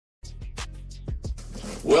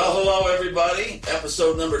Well, hello everybody.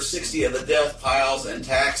 Episode number 60 of the Death Piles and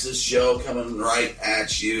Taxes Show coming right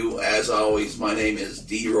at you. As always, my name is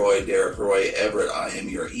D-Roy, Derek Roy Everett. I am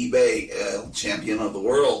your eBay champion of the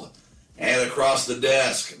world. And across the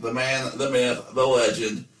desk, the man, the myth, the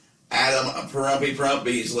legend, Adam Parumpy Prump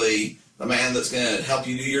Beasley, the man that's going to help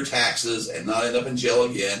you do your taxes and not end up in jail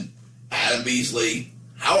again. Adam Beasley,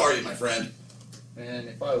 how are you, my friend? Man,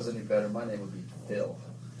 if I was any better, my name would be Phil.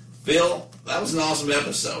 Phil, that was an awesome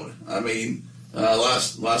episode. I mean,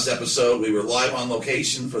 last episode we were live on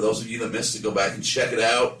location. For those of you that missed it, go back and check it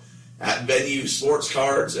out at Venue Sports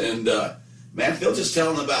Cards. And man, Phil just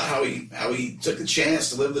telling about how he took the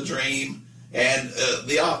chance to live the dream and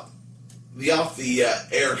the off the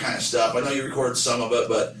air kind of stuff. I know you recorded some of it,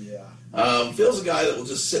 but yeah. Phil's a guy that will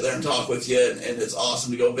just sit there and talk with you, and it's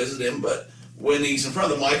awesome to go visit him. But when he's in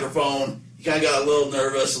front of the microphone, he kind of got a little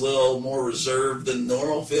nervous, a little more reserved than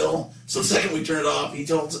normal, Phil. So the second we turn it off, he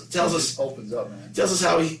tells us opens up, man. Tells us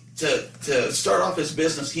how to start off his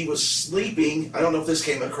business. He was sleeping. I don't know if this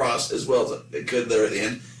came across as well as it could there at the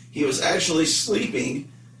end. He was actually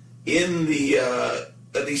sleeping in the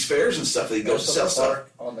at these fairs and stuff that he goes to sell stuff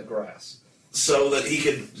on the grass, so that he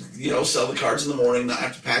could sell the cards in the morning, not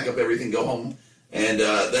have to pack up everything, go home, and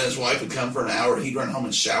then his wife would come for an hour. He'd run home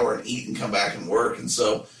and shower and eat and come back and work, and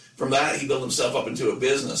so. From that, he built himself up into a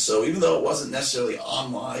business. So even though it wasn't necessarily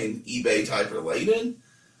online, eBay type related,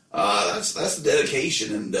 that's the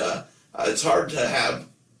dedication. And it's hard to have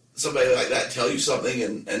somebody like that tell you something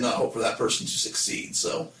and not hope for that person to succeed.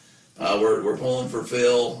 So we're pulling for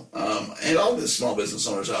Phil and all the small business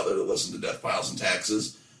owners out there that listen to Death Piles and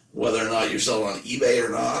Taxes, whether or not you're selling on eBay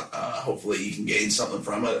or not. Hopefully you can gain something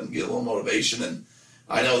from it and get a little motivation. And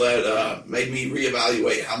I know that made me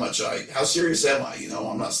reevaluate how serious am I?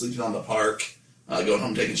 I'm not sleeping on the park, going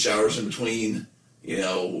home taking showers in between,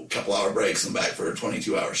 a couple hour breaks and back for a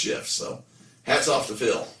 22-hour shift. So hats off to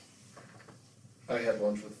Phil. I had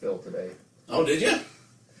lunch with Phil today. Oh, did you?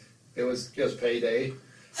 It was just payday,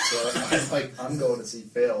 so I'm going to see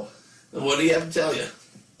Phil. What do you have to tell you?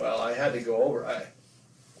 Well, I had to go over.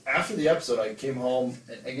 After the episode, I came home,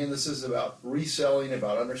 and again, this is about reselling,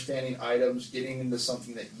 about understanding items, getting into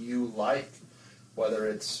something that you like, whether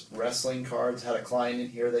it's wrestling cards. Had a client in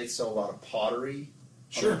here, they sell a lot of pottery.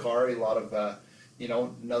 Sure. A lot of,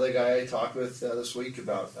 another guy I talked with this week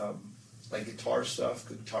about like guitar stuff,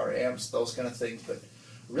 guitar amps, those kind of things, but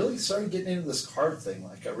really started getting into this card thing.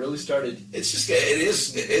 Like, I really started...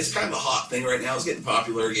 It's kind of a hot thing right now. It's getting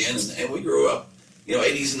popular again, and we grew up,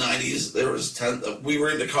 80s and 90s, there was we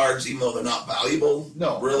were into cards even though they're not valuable.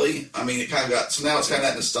 No. Really. I mean, it kind of got, so now it's kind of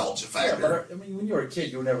that nostalgia factor. Yeah, but when you were a kid,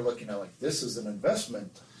 you were never looking at, like, this is an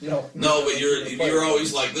investment, No, but you're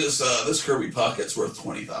always like, this Kirby Puckett's worth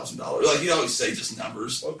 $20,000. Like, you always say just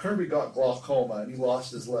numbers. Well, Kirby got glaucoma, and he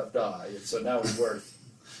lost his left eye, and so now he's worth...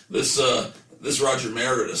 This Roger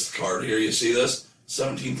Meredith card here, you see this?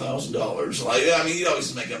 $17,000. Like, you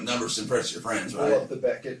always make up numbers to impress your friends, right? Pull up the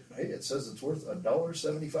Beckett. Hey, it says it's worth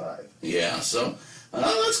 $1.75. Yeah, so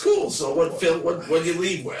that's cool. So what did you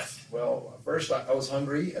leave with? Well, first I was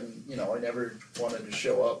hungry, and I never wanted to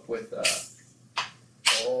show up with. That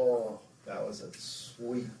was a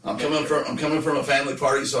sweet. I'm coming from a family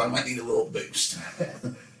party, so I might need a little boost.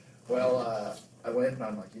 Well, I went and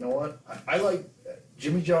I'm like, you know what? I like.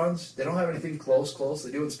 Jimmy John's, they don't have anything close.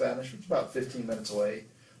 They do in Spanish. It's about 15 minutes away.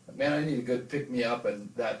 But man, I need a good pick-me-up. And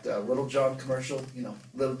that Little John commercial,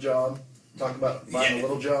 Little John, talk about buying a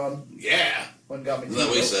Little John. Yeah. One got me two of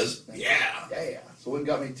those. Is that what he says? Yeah. Yeah. So one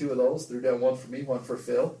got me two of those. Threw down one for me, one for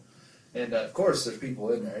Phil. And, of course, there's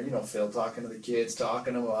people in there. Phil talking to the kids,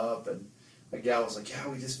 talking them up. And a gal was like, yeah,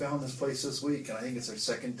 we just found this place this week. And I think it's our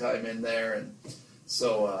second time in there. And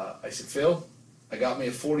so I said, Phil, I got me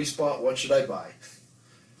a 40 spot. What should I buy?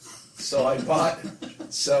 So I bought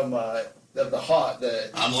some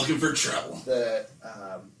I'm looking for trouble. The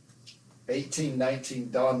 1819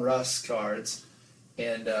 Don Russ cards,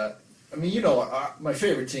 and my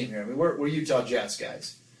favorite team here. We're Utah Jazz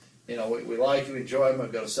guys. We like, we enjoy them.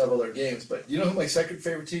 I've got several of their games, but you know who my second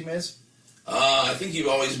favorite team is? I think you've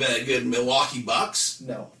always been a good Milwaukee Bucks.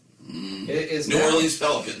 No, it is New Orleans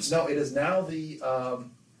Pelicans. No, it is now the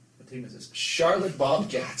what team is this? Charlotte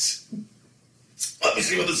Bobcats. Let me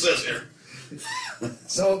see what this says here.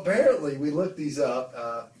 So apparently, we looked these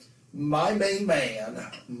up. My main man,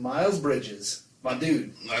 Miles Bridges, my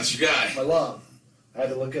dude. That's your guy. My love. I had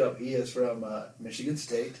to look it up. He is from Michigan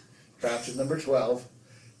State, drafted number 12.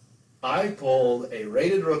 I pulled a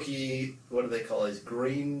rated rookie, what do they call it,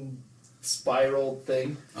 green spiral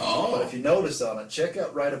thing. Oh. But if you notice on it, check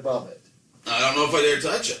out right above it. I don't know if I dare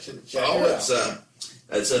touch it. Check it out.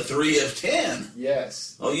 It's a 3 of 10.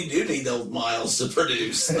 Yes. Oh, you do need old Miles to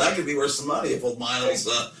produce. That could be worth some money if old Miles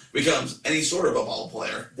becomes any sort of a ball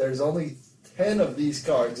player. There's only 10 of these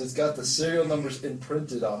cards. It's got the serial numbers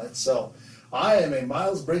imprinted on it. So I am a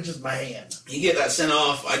Miles Bridges man. You get that sent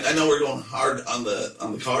off. I know we're going hard on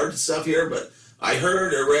the card stuff here, but I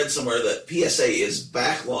heard or read somewhere that PSA is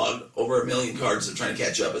backlogged over 1 million cards. They're trying to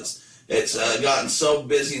catch up. It's gotten so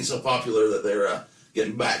busy and so popular that they're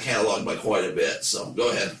getting back cataloged by quite a bit. So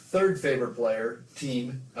go ahead. Third favorite player,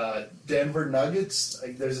 team, Denver Nuggets.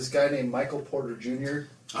 There's this guy named Michael Porter Jr.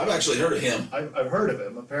 I've actually heard of him. I've heard of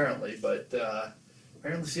him, apparently, but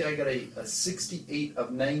apparently, see, I got a 68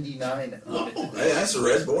 of 99. Oh, hey, that's a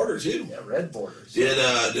red border, too. Yeah, red borders.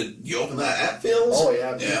 Did you open that at Phil's? Oh,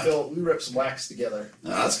 yeah. We ripped some wax together.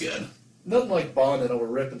 No, that's good. Nothing like bonding over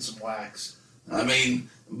ripping some wax. I mean,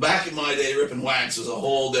 back in my day, ripping wax was a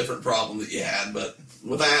whole different problem that you had, but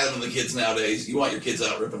with Adam and the kids nowadays, you want your kids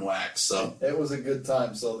out ripping wax, so. It was a good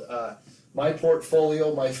time. So, my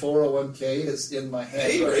portfolio, my 401k is in my hand.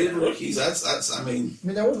 Hey, right rated now. rookies, that's, I mean.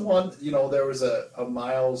 There was one, there was a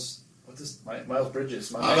Miles, Miles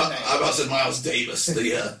Bridges. I about said Miles Davis,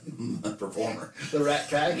 the performer. The Rat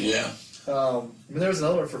Kag. Yeah. There was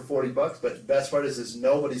another one for $40, but the best part is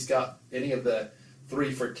nobody's got any of the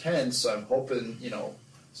 3 for 10, so I'm hoping,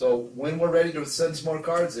 so when we're ready to send some more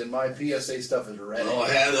cards in, my PSA stuff is ready. Well, I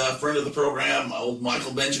had a friend of the program, old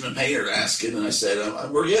Michael Benjamin Painter, asking, and I said,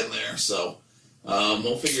 we're getting there, so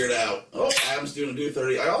we'll figure it out. Oh, Adam's doing a do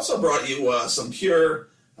 30. I also brought you some pure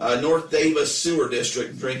North Davis Sewer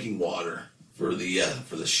District drinking water for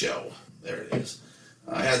the show. There it is.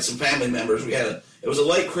 I had some family members. It was a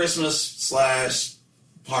late Christmas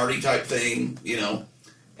 / party type thing,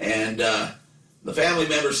 and the family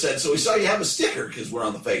members said, so we saw you have a sticker because we're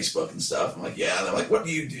on the Facebook and stuff. I'm like, yeah. And they're like, what do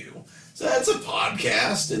you do? So that's a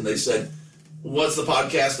podcast. And they said, what's the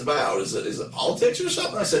podcast about? Is it politics or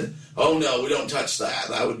something? I said, oh, no, we don't touch that.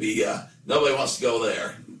 That would be, nobody wants to go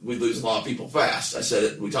there. We'd lose a lot of people fast. I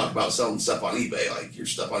said, we talk about selling stuff on eBay, like your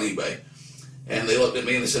stuff on eBay. And they looked at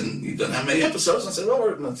me and they said, you've done how many episodes? And I said,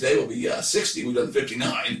 well, today will be 60. We've done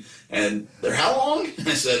 59. And they're how long? And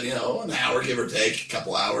I said, an hour, give or take, a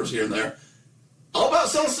couple hours here and there. All about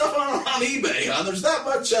selling stuff on eBay. There's that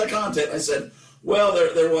much content. I said, well,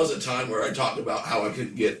 there was a time where I talked about how I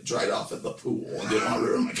couldn't get dried off at the pool and didn't want to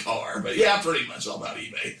ruin my car. But yeah, pretty much all about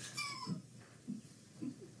eBay.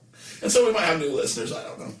 And so we might have new listeners. I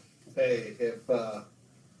don't know. Hey, if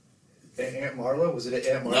Aunt Marla, was it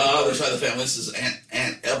Aunt Marla? No, there's other family. This is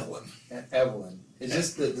Aunt Evelyn. Aunt Evelyn. Is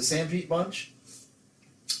this the San Pete bunch?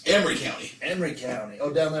 Emery County. Emery County.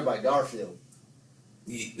 Oh, down there by Garfield.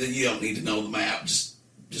 You don't need to know the map.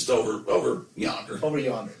 Just over yonder. Over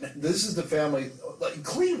yonder. This is the family, like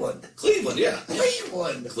Cleveland. Cleveland, yeah.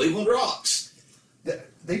 Cleveland rocks.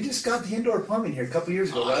 They just got the indoor plumbing here a couple years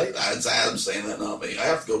ago, right? That's Adam saying that, not me. I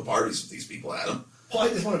have to go to parties with these people, Adam. Well, I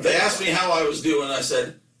just want to. They asked me how I was doing. I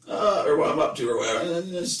said, or what I'm up to, or whatever. And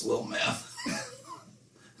just a little math.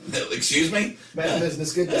 Excuse me? Math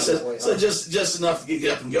business good down that way. So just enough to get you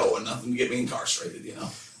up and going, nothing to get me incarcerated,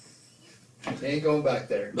 They ain't going back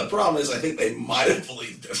there. The problem is, I think they might have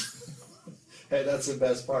believed it. Hey, that's the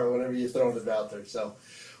best part. Whenever you're throwing it out there, so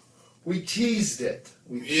we teased it.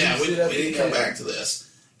 We didn't come back to this.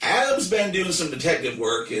 Adam's been doing some detective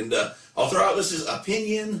work, and I'll throw out this is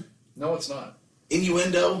opinion. No, it's not.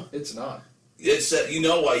 Innuendo. It's not. It's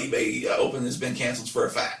why eBay Open has been canceled for a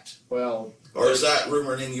fact. Well, or is that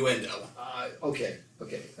rumor and innuendo? Okay.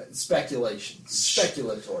 Speculation.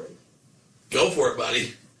 Speculatory. Go for it,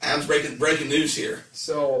 buddy. Adam's breaking news here.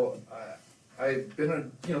 So I've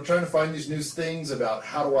been trying to find these news things about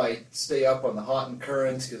how do I stay up on the hot and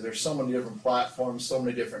currents because there's so many different platforms, so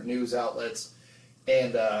many different news outlets,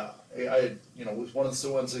 and I was one of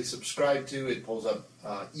the ones I subscribe to. It pulls up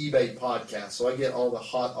eBay podcast, so I get all the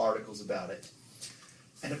hot articles about it.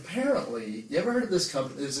 And apparently, you ever heard of this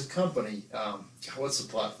company? There's a company. What's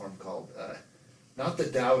the platform called? Not the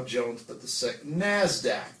Dow Jones, but the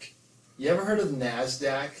NASDAQ. You ever heard of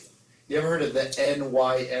NASDAQ? You ever heard of the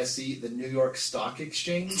NYSE, the New York Stock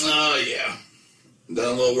Exchange? Oh, yeah.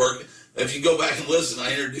 Done a little work. If you go back and listen,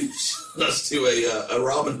 I introduced us to a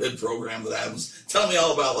Robinhood program that I was telling me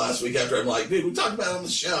all about last week after I'm like, dude, we talked about it on the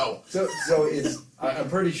show. So I'm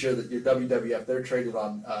pretty sure that your WWF, they're traded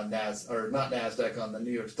on not NASDAQ, on the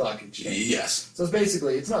New York Stock Exchange. Yes. So it's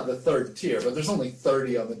basically, it's not the third tier, but there's only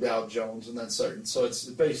 30 on the Dow Jones and then certain. So it's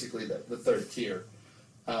basically the third tier.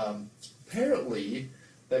 Apparently,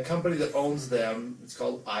 the company that owns them, it's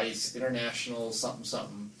called ICE, International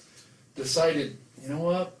something, decided, you know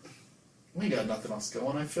what, we got nothing else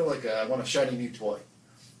going. I feel like I want a shiny new toy.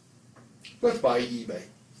 let's buy eBay.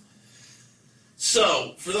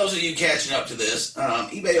 So, for those of you catching up to this,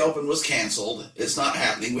 eBay Open was canceled. It's not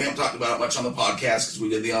happening. We haven't talked about it much on the podcast because we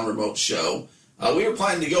did the on-remote show. We were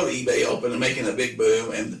planning to go to eBay Open and making a big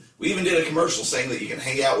boom, and we even did a commercial saying that you can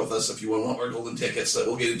hang out with us if you want our golden tickets that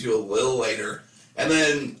we'll get into a little later. And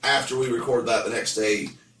then after we record that the next day,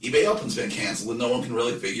 eBay Open's been canceled, and no one can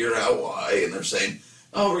really figure out why. And they're saying,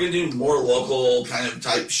 oh, we're going to do more local kind of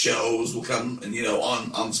type shows. We'll come and,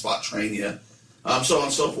 on the spot train you, so on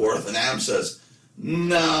and so forth. And Adam says,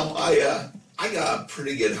 no, I got a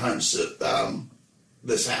pretty good hunch that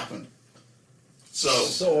this happened.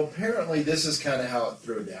 So apparently this is kind of how it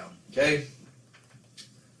threw down, okay?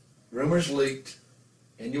 Rumors leaked,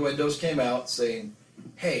 innuendos came out saying,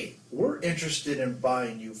 hey, we're interested in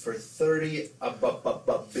buying you for $30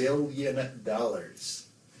 billion.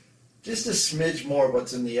 Just a smidge more of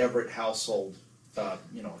what's in the Everett household,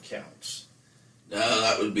 accounts.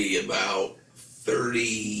 That would be about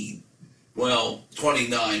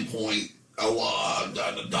 29 point a lot,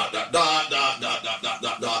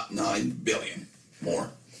 $9 billion more.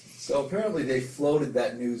 So apparently they floated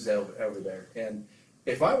that news over there. And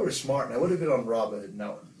if I were smart, and I would have been on Robinhood.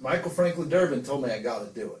 Now, Michael Franklin Durbin told me I got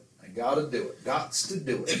to do it. I got to do it. Gots to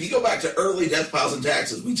do it. If you go back to early Death, Piles, and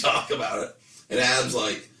Taxes, we talk about it. And Adam's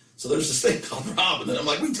like, so there's this thing called Robinhood. I'm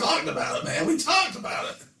like, we talked about it, man. We talked about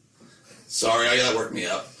it. Sorry, that worked me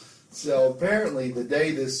up. So apparently the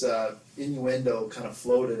day this innuendo kind of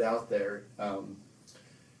floated out there,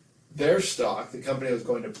 their stock, the company that was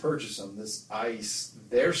going to purchase them, this ICE,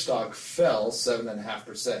 their stock fell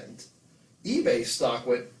 7.5%. eBay stock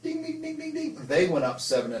went ding, ding, ding, ding, ding. They went up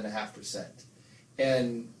 7.5%.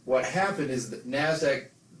 And what happened is that NASDAQ,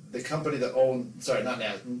 the company that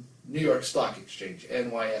New York Stock Exchange,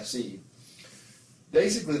 NYSE,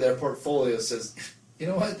 basically their portfolio says, you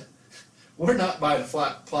know what? We're not buying a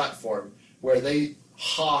flat platform where they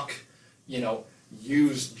hawk,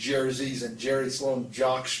 used jerseys and Jerry Sloan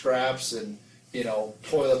jock straps and,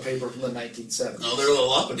 toilet paper from the 1970s. Oh, they're a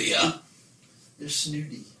little uppity, huh? They're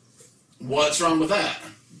snooty. What's wrong with that?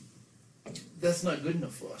 That's not good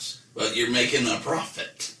enough for us. But you're making a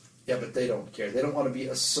profit. Yeah, but they don't care. They don't want to be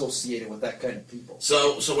associated with that kind of people.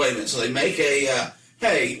 So wait a minute. So they make a,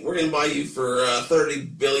 hey, we're going to buy you for a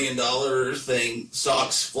 $30 billion thing.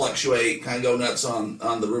 Stocks fluctuate, kind of go nuts on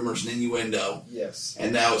the rumors and innuendo. Yes.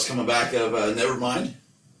 And now it's coming back of never mind.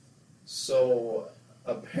 So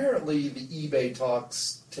apparently the eBay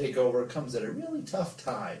talks takeover comes at a really tough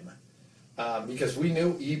time because we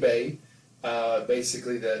knew eBay,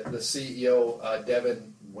 basically the CEO,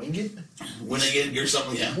 Devin Winnigan or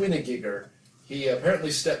something, yeah. Winnigiger. He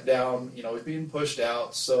apparently stepped down, was being pushed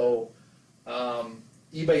out, so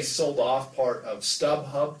eBay sold off part of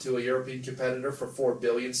StubHub to a European competitor for $4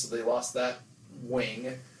 billion, so they lost that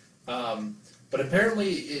wing. But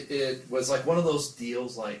apparently it was like one of those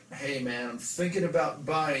deals like, hey man, I'm thinking about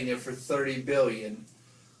buying it for $30 billion.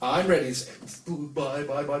 I'm ready to say, buy.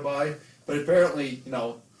 But apparently,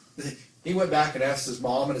 he went back and asked his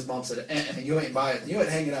mom, and his mom said, you ain't buying it. You ain't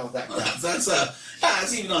hanging out with that crap. That's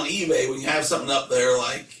even on eBay when you have something up there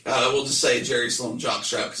like, we'll just say Jerry Sloan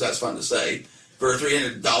jockstrap because that's fun to say, for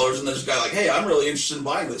 $300, and there's a guy like, hey, I'm really interested in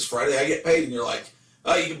buying this. Friday I get paid, and you're like,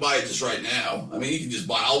 oh, you can buy it just right now. I mean, you can just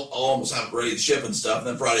buy, I'll almost have it ready to ship and stuff, and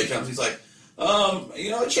then Friday comes, he's like,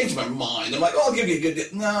 I changed my mind. I'm like, oh, I'll give you a good deal.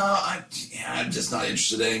 No, I'm just not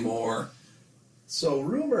interested anymore. So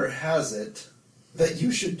rumor has it that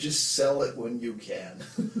you should just sell it when you can.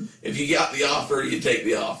 If you got the offer, you take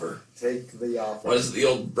the offer. Take the offer. What is it, the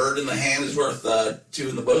old bird in the hand is worth two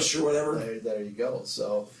in the bush or whatever? There you go.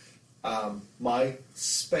 So my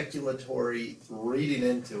speculatory reading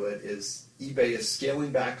into it is eBay is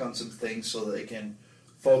scaling back on some things so that they can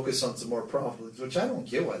focus on some more profits, which I don't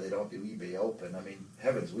get why they don't do eBay Open. I mean,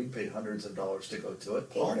 heavens, we paid hundreds of dollars to go to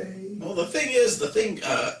it. Party. Well, the thing is,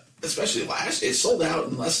 especially it sold out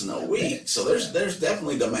in less than a week. So there's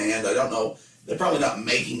definitely demand. I don't know. They're probably not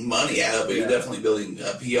making money out of it, but you're definitely building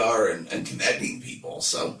PR and connecting people.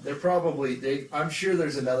 So they're probably, I'm sure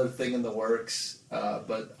there's another thing in the works,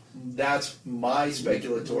 but that's my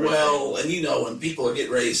speculatory Well, thing. And when people are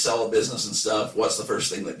getting ready to sell a business and stuff, what's the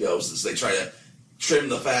first thing that goes is they try to trim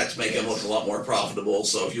the fat to make them look a lot more profitable.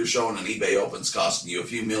 So if you're showing an eBay Open's costing you a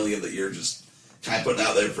few million that you're just kind of putting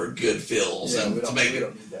out there for good fills and to make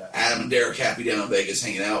Adam and Derek happy down in Vegas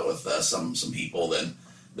hanging out with some people, then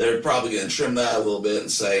they're probably going to trim that a little bit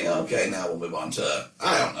and say, okay, now we'll move on to,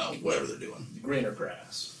 I don't know, whatever they're doing. Greener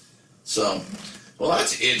grass. So, well,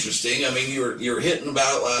 that's interesting. I mean, you were hitting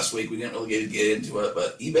about it last week. We didn't really get into it,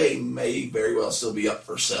 but eBay may very well still be up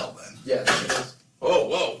for sale then. Yes, it is. Whoa.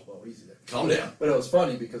 Well, easy there. calm down. But it was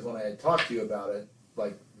funny because when I had talked to you about it,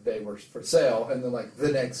 like they were for sale, and then like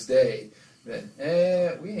the next day, then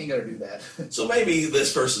we ain't gonna do that. So maybe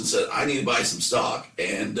this person said, I need to buy some stock,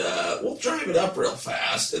 and we'll drive it up real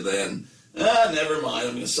fast, and then, never mind,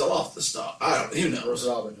 I'm going to sell off the stock. Who knows?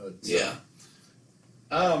 Robin Hood. So. Yeah.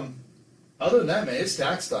 Other than that, man, it's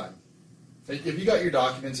tax time. Have you got your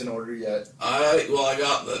documents in order yet? I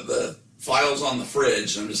got the files on the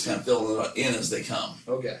fridge, and I'm just kind of filling it in as they come.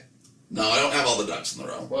 Okay. No, I don't have all the ducks in the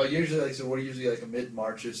row. Well, usually, we're usually like a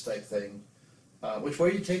mid-Marches type thing. Which way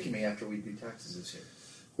are you taking me after we do taxes this year?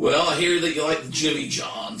 Well, I hear that you like the Jimmy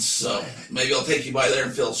John's, so maybe I'll take you by there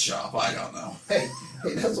and Phil's shop. I don't know. Hey,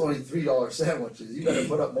 that's only $3 sandwiches. You better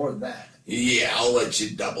put up more than that. Yeah, I'll let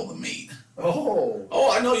you double the meat.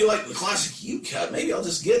 Oh, I know you like the classic U-cut. Maybe I'll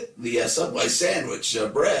just get the Subway sandwich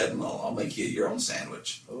bread, and I'll make you your own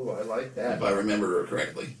sandwich. Oh, I like that. If I remember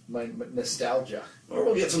correctly. My nostalgia. Or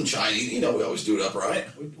we'll get some Chinese. You know we always do it up, right?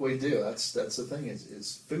 We do. That's the thing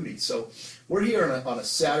is foodie. So we're here on a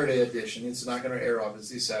Saturday edition. It's not going to air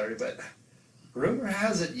obviously Saturday, but rumor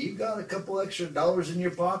has it you've got a couple extra dollars in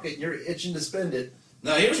your pocket and you're itching to spend it.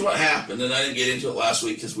 Now here's what happened, and I didn't get into it last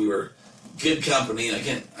week because we were good company, and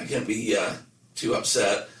I can't be too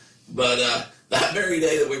upset. But that very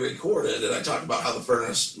day that we recorded, and I talked about how the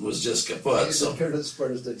furnace was just kaput. So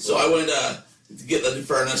I went to get the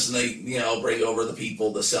furnace, and they bring over the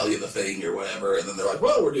people to sell you the thing or whatever, and then they're like,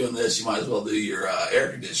 well, we're doing this, you might as well do your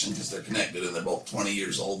air conditioning because they're connected and they're both 20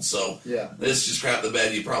 years old. So yeah, this just crap the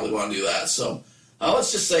bed. You probably want to do that. So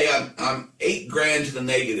let's just say I'm $8,000 to the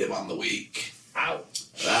negative on the week. Ouch.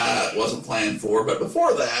 That wasn't planned for, but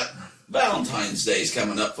before that, Valentine's Day's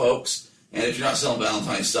coming up, folks. And if you're not selling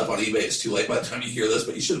Valentine's stuff on eBay, it's too late by the time you hear this,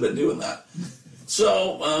 but you should have been doing that.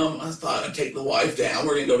 So I thought I'd take the wife down.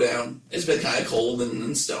 We're going to go down. It's been kind of cold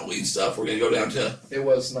and snowy and stuff. We're going to go down to... It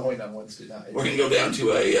was snowing on Wednesday night. We're going to go down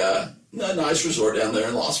to a nice resort down there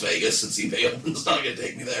in Las Vegas since eBay opens. Not going to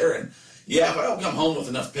take me there. And yeah, if I don't come home with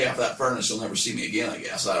enough to pay off that furnace, you'll never see me again, I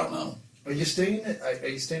guess. I don't know. Are you staying at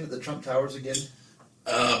the Trump Towers again?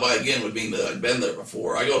 By again would mean that I've been there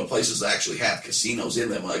before. I go to places that actually have casinos in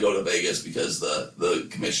them when I go to Vegas because the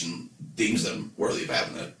commission deems them worthy of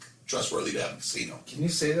having trustworthy to have a casino. Can you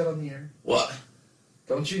say that on the air? What?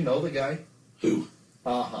 Don't you know the guy? Who?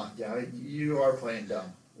 Yeah, you are playing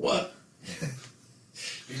dumb. What?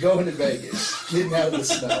 You're going to Vegas, getting out of the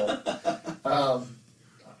snow.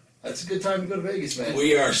 That's a good time to go to Vegas, man.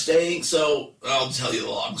 We are staying, so I'll tell you the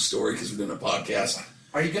long story because we're doing a podcast.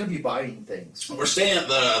 Are you going to be buying things? We're staying at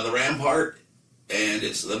the Rampart, and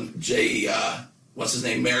it's the what's his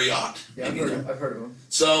name, Marriott. Yeah, I've heard of him.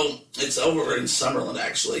 So it's over in Summerlin,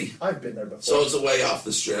 actually. I've been there before. So it's way off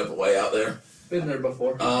the strip, way out there. Been there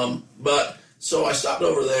before. But so I stopped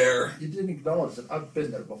over there. You didn't acknowledge it. I've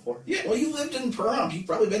been there before. Yeah, well, you lived in Pahrump. You've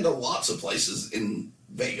probably been to lots of places in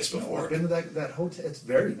Vegas before. I've been to that hotel. It's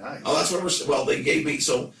very nice. Oh, that's where they gave me,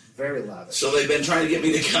 very lavish. So they've been trying to get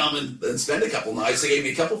me to come and spend a couple nights. They gave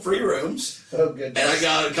me a couple free rooms. Oh, goodness. And I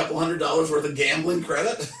got a couple $100 worth of gambling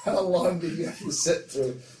credit. How long did you have to sit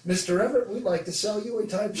through? Mr. Everett, we'd like to sell you a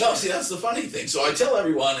timeshare. No, see, that's the funny thing. So I tell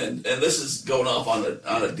everyone, and this is going off on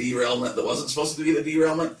a derailment that wasn't supposed to be the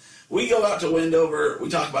derailment. We go out to Wendover. We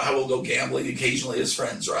talk about how we'll go gambling occasionally as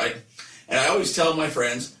friends, right? And I always tell my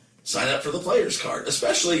friends, sign up for the player's card,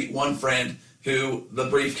 especially one friend who, the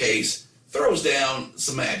briefcase, throws down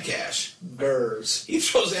some mad cash. Gers. He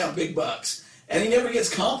throws down big bucks. And he never gets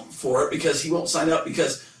comp for it because he won't sign up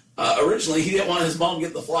because originally he didn't want his mom to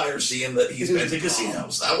get the flyer seeing that he's been to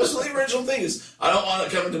casinos. That was the original thing is, I don't want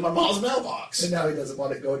it coming to my mom's mailbox. And now he doesn't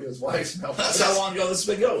want it going to his wife's mailbox. That's how long ago this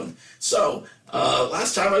has been going. So,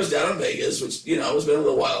 last time I was down in Vegas, which, has been a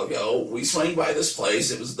little while ago, we swung by this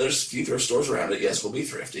place. There's a few thrift stores around it. Yes, we'll be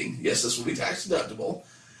thrifting. Yes, this will be tax deductible.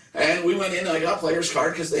 And we went in and I got a player's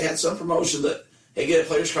card because they had some promotion that, hey, get a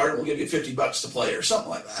player's card and we'll give you $50 to play or something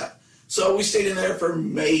like that. So we stayed in there for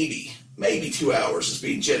maybe 2 hours, just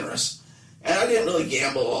being generous. And I didn't really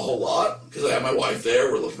gamble a whole lot because I had my wife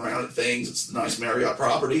there. We're looking around at things. It's a nice Marriott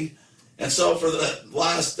property. And so for the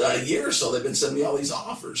last year or so, they've been sending me all these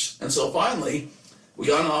offers. And so finally, we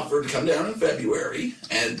got an offer to come down in February,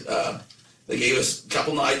 and they gave us a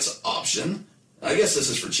couple nights option. I guess this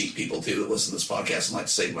is for cheap people, too, that listen to this podcast and like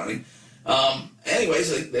to save money.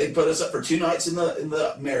 Anyways, they put us up for 2 nights in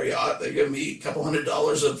the Marriott. They gave me a couple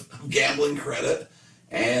 $100 of gambling credit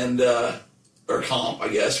and or comp, I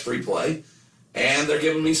guess, free play. And they're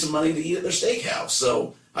giving me some money to eat at their steakhouse.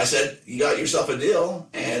 So I said, you got yourself a deal,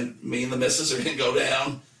 and me and the missus are going to go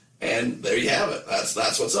down, and there you have it.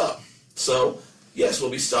 That's what's up. So, yes, we'll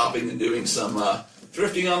be stopping and doing some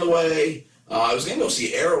thrifting on the way. I was going to go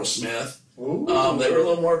see Aerosmith, Ooh. They were a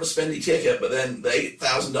little more of a spendy ticket, but then the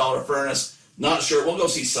 $8,000 furnace, not sure. We'll go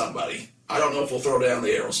see somebody. I don't know if we'll throw down the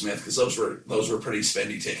Aerosmith because those were pretty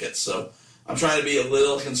spendy tickets. So I'm trying to be a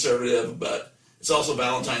little conservative, but it's also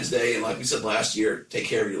Valentine's Day, and like we said last year, take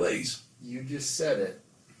care of your ladies. You just said it.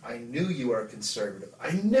 I knew you were conservative.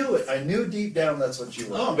 I knew it. I knew deep down that's what you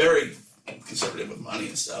were. Oh, I'm very conservative with money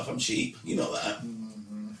and stuff. I'm cheap. You know that.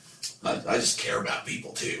 Mm-hmm. I just care about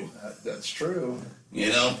people, too. That's true. You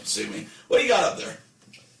know? Sue me. What do you got up there?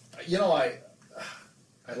 You know, I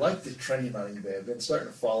like the trending on eBay. I've been starting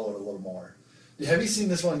to follow it a little more. Have you seen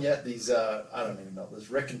this one yet? These, I don't even know, this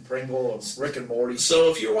Rick and Pringle and Rick and Morty. So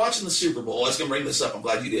if you're watching the Super Bowl, I was going to bring this up. I'm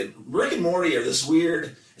glad you did. Rick and Morty are this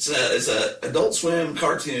weird, it's a Adult Swim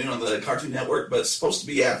cartoon on the Cartoon Network, but it's supposed to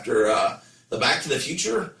be after the Back to the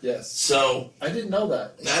Future. Yes. So I didn't know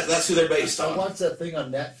that. That's who they're based I on. watched that thing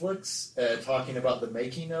on Netflix talking about the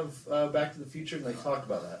making of Back to the Future, and they talked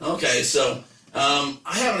about that. Okay, so I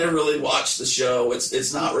haven't ever really watched the show.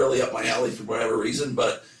 It's not really up my alley for whatever reason,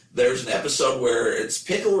 but there's an episode where it's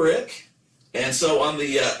Pickle Rick, and so on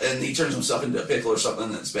the and he turns himself into a pickle or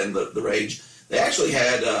something. That's been the rage. They actually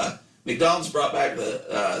had McDonald's brought back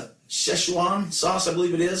the Szechuan sauce, I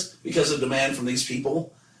believe it is, because of demand from these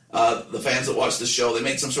people, the fans that watch this show. They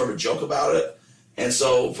made some sort of joke about it, and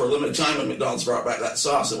so for a limited time, when McDonald's brought back that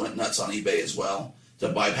sauce, it went nuts on eBay as well to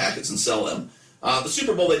buy packets and sell them. The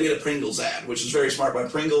Super Bowl, they did a Pringles ad, which is very smart by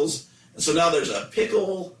Pringles, and so now there's a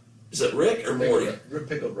pickle. Is it Rick or Morty?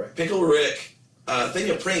 Pickled Rick. Pickle Rick. Thing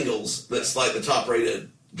of Pringles that's like the top rated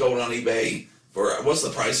going on eBay for, what's the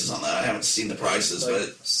prices on that? I haven't seen the prices, Like but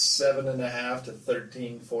 $7.50 to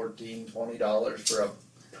 $13, $14, $20 for a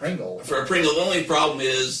Pringle. for a Pringle, the only problem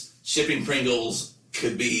is shipping Pringles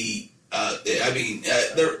could be,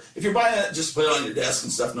 if you're buying it, just put it on your desk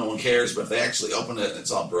and stuff, no one cares, but if they actually open it and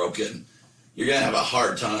it's all broken, you're going to have a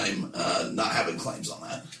hard time not having claims on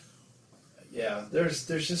that. Yeah, there's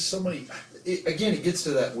just so many. It gets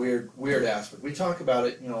to that weird aspect. We talk about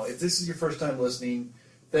it. You know, if this is your first time listening,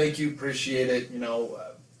 thank you, appreciate it. You know,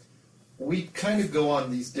 we kind of go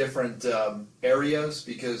on these different areas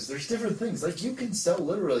because there's different things. Like you can sell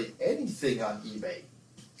literally anything on eBay,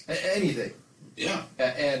 anything. Yeah.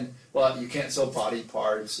 And well, you can't sell body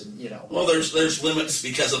parts, and you know. Well, there's limits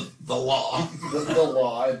because of the law. the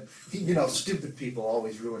law, and you know, stupid people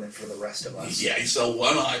always ruin it for the rest of us. Yeah, you sell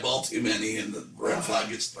one eyeball too many, and the red flag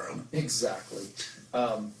gets thrown. Exactly.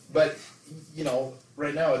 But you know,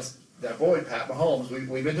 right now it's that boy Pat Mahomes.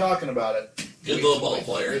 We've been talking about it. Good little ball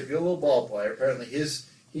player. Good little ball player. Apparently, he's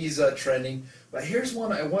trending. But here's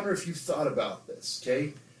one. I wonder if you've thought about this.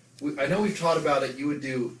 Okay. I know we've talked about it. You would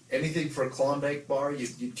do anything for a Klondike bar.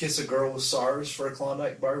 You'd kiss a girl with SARS for a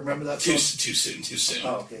Klondike bar. Remember that? Too soon.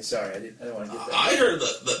 Oh, okay. Sorry, I didn't want to get that. I heard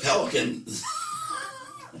the Pelican.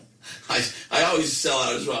 I always sell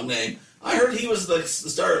out his wrong name. I heard he was the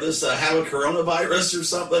start of this have a coronavirus or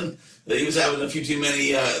something. That he was having a few too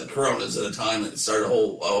many coronas at a time, and it started a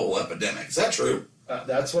whole epidemic. Is that true?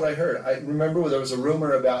 That's what I heard. I remember there was a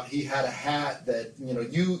rumor about he had a hat that, you know,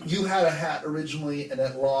 you had a hat originally and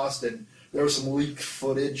it lost, and there was some leaked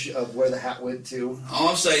footage of where the hat went to. All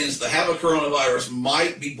I'm saying is the have a coronavirus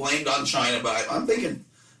might be blamed on China, but I'm thinking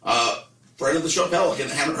friend of the show Pelican,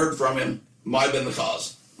 haven't heard from him, might have been the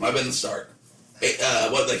cause. Might have been the start.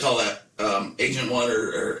 What do they call that? Agent 1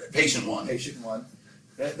 or Patient 1. Patient 1.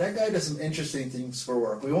 That guy does some interesting things for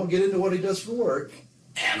work. We won't get into what he does for work.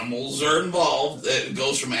 Animals are involved. It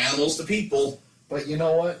goes from animals to people. But you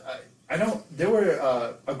know what? I don't. There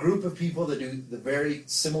were a group of people that do the very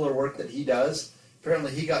similar work that he does.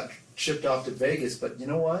 Apparently, he got shipped off to Vegas. But you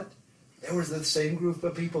know what? There was the same group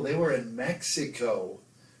of people. They were in Mexico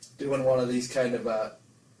doing one of these kind of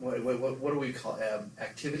what do we call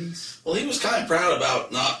activities? Well, he was kind of proud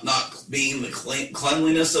about not being the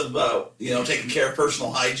cleanliness of taking care of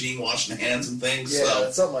personal hygiene, washing hands and things. Yeah,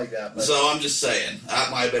 so, something like that. But so I'm just saying that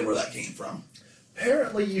might have been where that came from.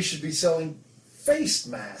 Apparently, you should be selling face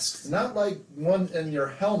masks, not like one in your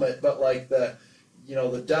helmet, but like the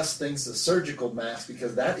dust things, the surgical mask,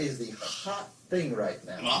 because that is the hot thing right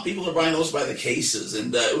now. Well, people are buying those by the cases,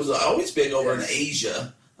 and it was always big over in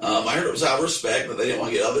Asia. I heard it was out of respect that they didn't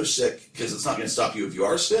want to get others sick because it's not going to stop you if you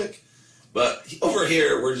are sick. But over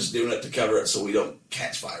here, we're just doing it to cover it so we don't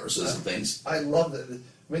catch viruses and things. I love it.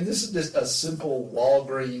 I mean, this is just a simple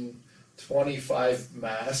Walgreens 25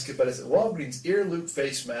 mask, but it's a Walgreens ear loop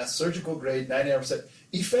face mask, surgical grade, 99%,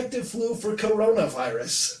 effective flu for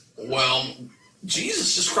coronavirus. Well,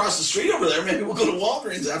 Jesus, just cross the street over there. Maybe we'll go to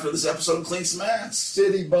Walgreens after this episode and clean some masks.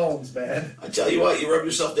 City bones, man. I tell you what, you rub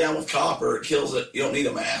yourself down with copper, it kills it. You don't need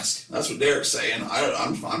a mask. That's what Derek's saying.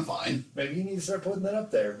 I'm fine. Maybe you need to start putting that up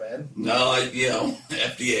there, man. No,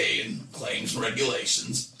 FDA and claims and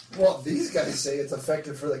regulations. Well, these guys say it's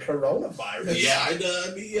effective for the coronavirus. Yeah,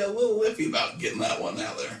 I'd be a little iffy about getting that one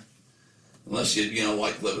out there. Unless you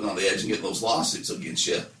like living on the edge and getting those lawsuits against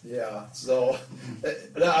you. Yeah, so, I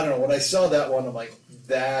don't know. When I saw that one, I'm like,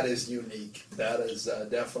 that is unique. That is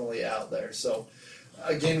definitely out there. So,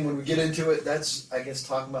 again, when we get into it, that's, I guess,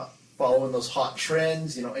 talking about following those hot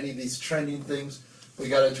trends, any of these trending things. We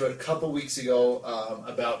got into it a couple weeks ago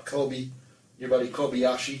about Kobe, your buddy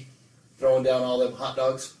Kobayashi, throwing down all them hot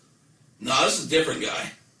dogs. No, this is a different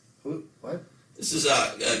guy. Who? What? This is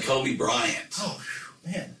Kobe Bryant. Oh,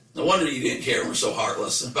 man. No wonder you didn't care and were so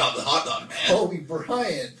heartless about the hot dog man. Kobe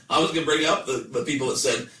Bryant. I was going to bring up the people that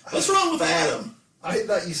said, what's wrong with Adam? I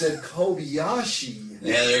thought you said Kobayashi.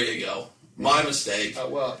 Yeah, there you go. My mistake.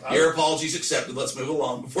 Your apologies accepted. Let's move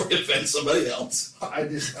along before you offend somebody else. I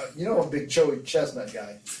just, I'm a big Joey Chestnut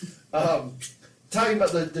guy. Talking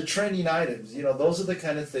about the trending items, those are the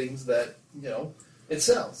kind of things that, it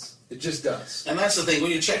sells. It just does. And that's the thing.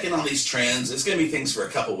 When you're checking on these trends, it's going to be things for a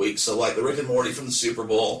couple weeks. So like the Rick and Morty from the Super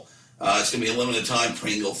Bowl, it's going to be a limited time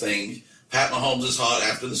Pringle thing. Pat Mahomes is hot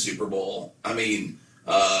after the Super Bowl. I mean,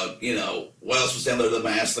 what else was down there? The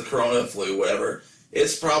mask, the corona, flu, whatever.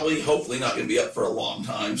 It's probably, hopefully, not going to be up for a long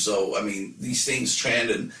time. So, I mean, these things trend,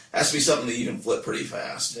 and it has to be something that you can flip pretty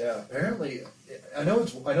fast. Yeah, apparently, I know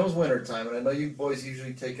it's winter time, and I know you boys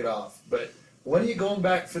usually take it off. But when are you going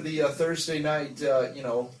back for the Thursday night,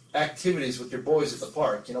 activities with your boys at the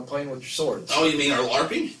park? Playing with your swords. Oh, you mean our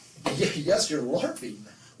LARPing? Yes, you're LARPing.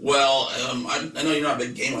 Well, I know you're not a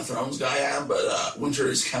big Game of Thrones guy, Adam, but winter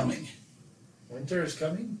is coming. Winter is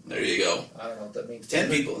coming? There you go. I don't know what that means. 10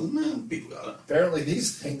 people. People got it. Apparently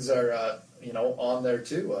these things are, on there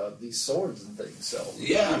too, these swords and things. So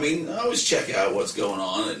yeah, I mean, always check out what's going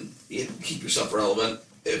on and keep yourself relevant.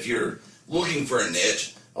 If you're looking for a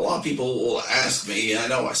niche, a lot of people will ask me, and I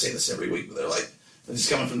know I say this every week, but they're like, it's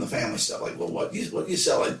coming from the family stuff. Like, well, what do you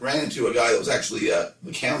sell? I ran into a guy that was actually the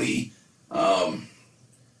county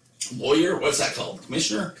lawyer. What's that called?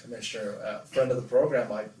 Commissioner, friend of the program.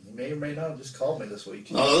 He may or may not have just called me this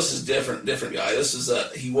week. No, this is different guy. This is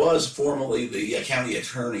he was formerly the county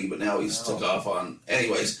attorney, but now he's took off on.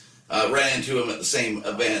 Anyways, ran into him at the same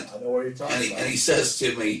event. I know where you're talking about. And he says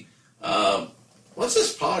to me, "What's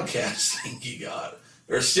this podcast thing you got?"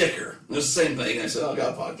 Or a sticker. It was the same thing. I said, I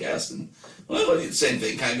got a podcast, and well, the same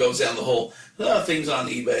thing. Kind of goes down the whole things on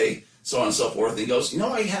eBay, so on and so forth. And he goes,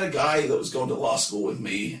 I had a guy that was going to law school with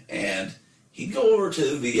me, and he'd go over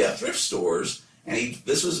to the thrift stores. And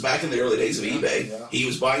this was back in the early days of eBay. Yeah. He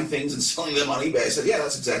was buying things and selling them on eBay. I said, yeah,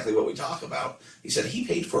 that's exactly what we talk about. He said he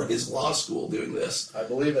paid for his law school doing this. I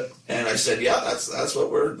believe it. And I said, yeah, that's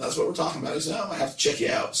what we're talking about. He said, I might have to check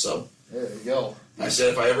you out. So there you go. I said,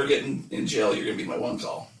 if I ever get in jail, you're going to be my one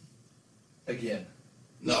call. Again.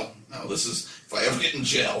 No, this is if I ever get in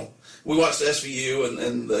jail. We watched SVU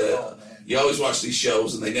and you always watch these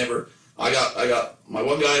shows and they never. I got my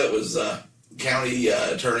one guy that was county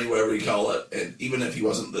attorney, whatever you call it, and even if he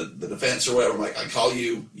wasn't the defense or whatever, I'm like, I call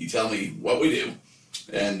you, you tell me what we do,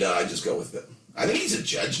 and I just go with it. I think he's a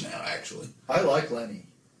judge now, actually. I like Lenny.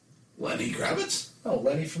 Lenny Kravitz? No,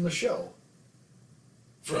 Lenny from the show.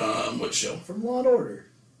 From what show? From Law and Order.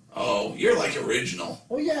 Oh, you're like original.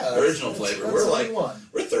 Oh yeah, original flavor.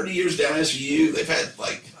 We're 30 years down SVU. They've had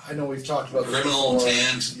like. I know we've talked about Criminal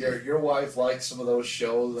Intent. Your wife likes some of those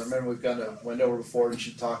shows. I remember we've gone to Wendover before and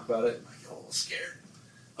she talked about it. I got a little scared.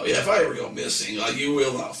 Oh yeah, if I ever go missing, you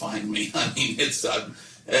will not find me. I mean, it's done.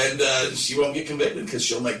 And she won't get convicted because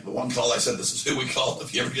she'll make the one call. I said, this is who we call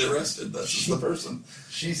if you ever get arrested. This is the person.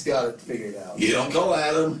 She's got it figured out. You don't call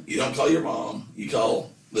Adam. You don't call your mom. You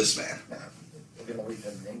call this man. We're going to leave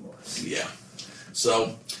him nameless. Yeah.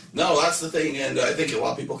 So, no, that's the thing. And I think a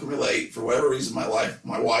lot of people can relate. For whatever reason, my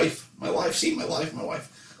wife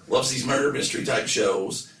loves these murder mystery type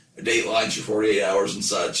shows, Dateline for 48 Hours and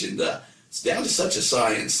such. And it's down to such a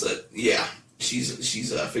science that, yeah, she's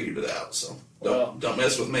figured it out. So don't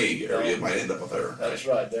mess with me, or you might end up with her. That's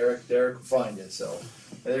right. Derek will find it. So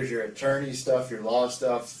there's your attorney stuff, your law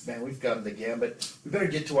stuff. Man, we've gotten the gambit. We better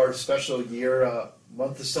get to our special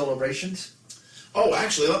month of celebrations. Oh,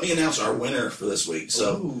 actually, let me announce our winner for this week.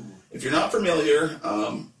 So, if you're not familiar,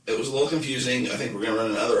 it was a little confusing. I think we're going to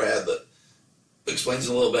run another ad that explains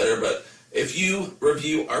it a little better. But if you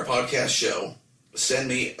review our podcast show, send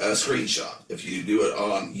me a screenshot. If you do it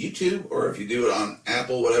on YouTube or if you do it on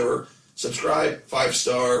Apple, whatever, subscribe,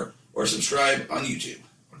 5-star, or subscribe on YouTube.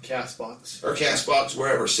 Or Castbox. Or Castbox,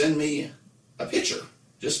 wherever. Send me a picture.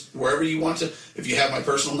 Just wherever you want to. If you have my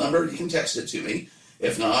personal number, you can text it to me.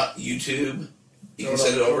 If not, YouTube, you can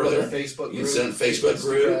send it over there. Facebook you can send it Facebook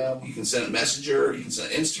group. You can send it Messenger. You can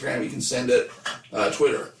send it Instagram. You can send it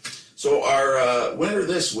Twitter. So our winner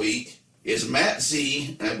this week is Matt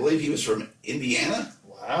Z, and I believe he was from Indiana.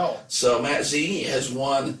 Wow. So Matt Z has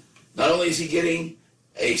won, not only is he getting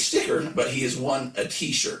a sticker, but he has won a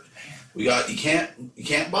t-shirt. You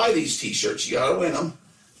can't buy these t-shirts. You got to win them.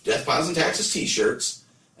 Death Piles and Taxes t-shirts,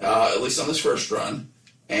 at least on this first run.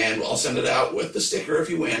 And I'll send it out with the sticker if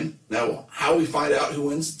you win. Now, how we find out who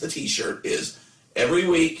wins the t-shirt is every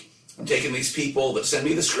week I'm taking these people that send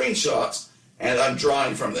me the screenshots and I'm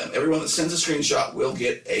drawing from them. Everyone that sends a screenshot will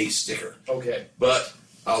get a sticker. Okay. But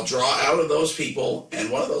I'll draw out of those people,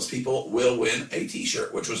 and one of those people will win a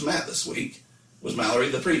t-shirt, which was Matt this week, was Mallory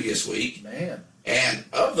the previous week. Man. And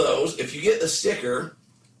of those, if you get the sticker,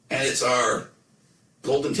 and it's our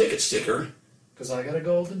golden ticket sticker, because I got a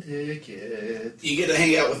golden ticket. you get to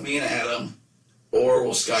hang out with me and Adam, or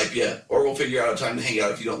we'll Skype you, or we'll figure out a time to hang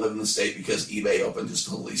out if you don't live in the state because eBay opened just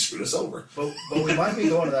totally screwed us over. But we might be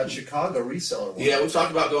going to that Chicago reseller one. Yeah, we've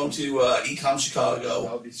talked about going to Ecom Chicago.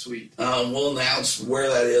 That would be sweet. We'll announce where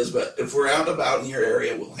that is, but if we're out and about in your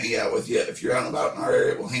area, we'll hang out with you. If you're out and about in our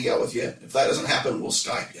area, we'll hang out with you. If that doesn't happen, we'll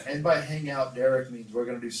Skype you. And by hang out, Derek, means we're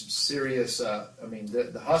going to do some serious,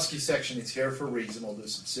 the Husky section is here for a reason. We'll do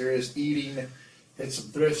some serious eating, hit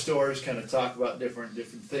some thrift stores, kind of talk about different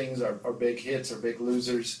things, our big hits, our big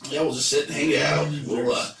losers. Yeah, we'll just sit and hang out.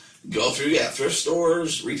 We'll go through, thrift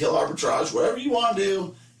stores, retail arbitrage, whatever you want to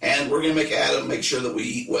do, and we're going to make Adam make sure that we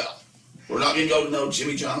eat well. We're not going to go to no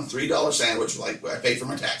Jimmy John $3 sandwich like I pay for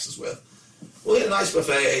my taxes with. We'll get a nice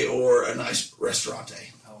buffet or a nice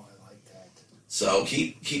restaurante. Oh, I like that. So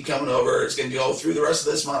keep coming over. It's going to go through the rest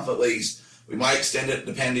of this month at least. We might extend it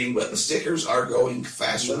depending, but the stickers are going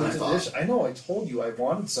faster than I thought. I know, I told you I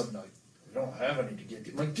wanted some. Like, I don't have any to get.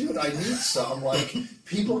 I'm like, dude, I need some. Like,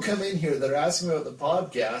 people come in here that are asking me about the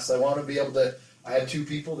podcast. I want to be able to. I had 2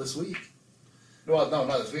 people this week. Well, no,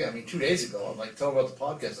 not this week. I mean, 2 days ago. I'm like, tell them about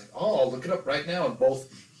the podcast. Like, oh, I'll look it up right now. And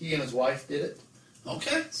both he and his wife did it.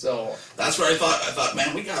 Okay. So that's where I thought,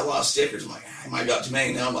 man, we got a lot of stickers. I'm like, I might got too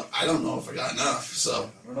many now. I'm like, I don't know if I got enough.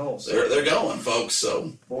 So I don't know. So, they're going, folks.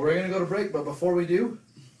 So well, we're gonna go to break, but before we do,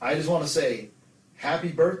 I just want to say, happy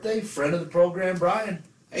birthday, friend of the program, Brian.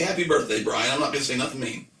 Hey, happy birthday, Brian. I'm not gonna say nothing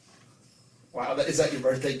mean. Wow, is that your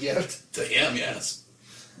birthday gift? To him, yes.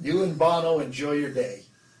 You and Bono enjoy your day.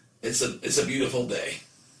 It's a beautiful day.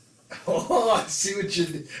 Oh, I see what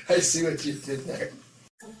you did there.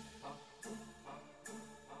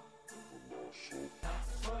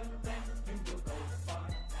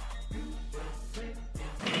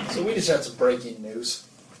 So we just had some breaking news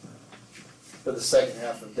for the second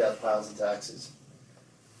half of Death, Piles, and Taxes.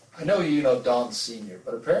 I know you know Don Sr.,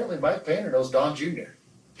 but apparently Mike Painter knows Don Jr.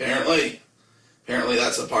 Apparently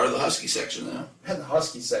that's a part of the Husky section now. And the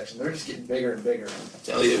Husky section, they're just getting bigger and bigger.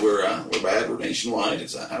 Tell you, we're bad. We're nationwide.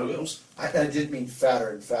 Is that how it goes? I didn't mean fatter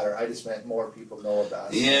and fatter. I just meant more people know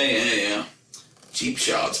about it. Yeah. Cheap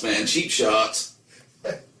shots, man. Cheap shots.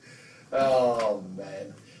 Oh,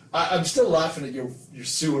 man. I'm still laughing at your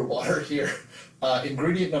sewer water here.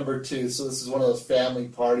 Ingredient number 2, so this is one of those family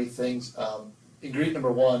party things. Ingredient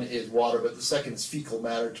number 1 is water, but the second is fecal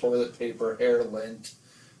matter, toilet paper, hair lint.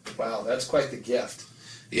 Wow, that's quite the gift.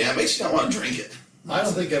 Yeah, it makes you not want to drink it. I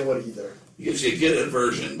don't think I would either. It gives you a good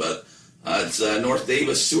aversion, but it's North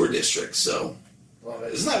Davis Sewer District, so Well,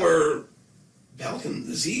 isn't that where Pelican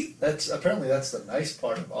is he? That's the nice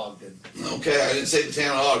part of Ogden. Okay, I didn't say the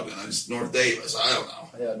town of Ogden. I just North Davis. I don't know.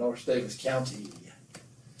 Yeah, North Davis County.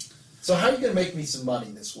 So how are you going to make me some money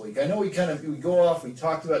this week? I know we go off, we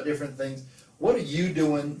talked about different things. What are you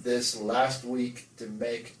doing this last week to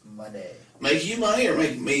make money? Make you money or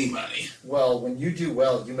make me money? Well, when you do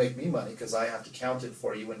well, you make me money because I have to count it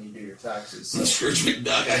for you when you do your taxes. So. Scrooge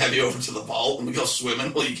McDuck, I have you over to the vault and we go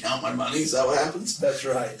swimming while you count my money. Is that what happens? That's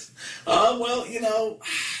right. Well,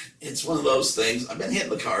 it's one of those things. I've been hitting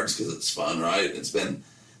the cards because it's fun, right? It's been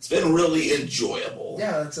really enjoyable.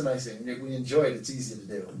 Yeah, that's a nice thing. We enjoy it. It's easy to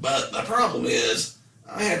do. But the problem is,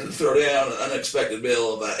 I had to throw down an unexpected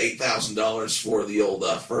bill of about $8,000 for the old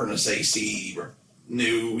furnace AC,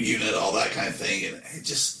 new unit, all that kind of thing, and it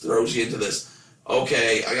just throws you into this.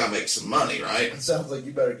 Okay, I gotta make some money, right? It sounds like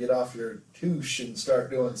you better get off your touche and start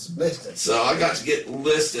doing some listing. So I got to get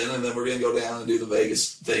listed, and then we're gonna go down and do the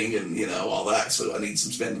Vegas thing, and all that. So I need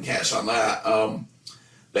some spending cash on that.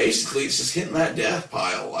 Basically, it's just hitting that death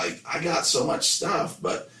pile. Like, I got so much stuff,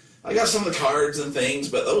 but I got some of the cards and things,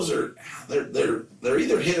 but those are they're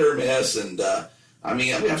either hit or miss, and I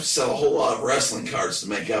mean, we have to sell a whole lot of wrestling cards to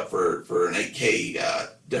make up for an 8K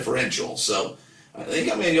differential. So I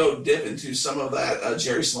think I'm going to go dip into some of that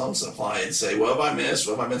Jerry Sloan supply and say, what have I missed?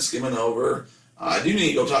 What have I been skimming over? I do need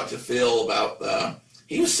to go talk to Phil about.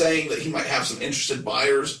 He was saying that he might have some interested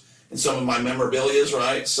buyers in some of my memorabilias,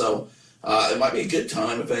 right? So it might be a good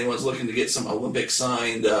time if anyone's looking to get some Olympic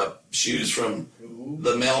signed shoes from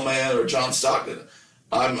the Mailman or John Stockton.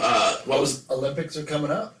 Olympics are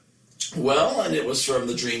coming up. Well, and it was from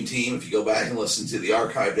the Dream Team. If you go back and listen to the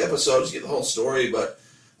archived episodes, you get the whole story. But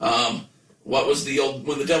what was the old,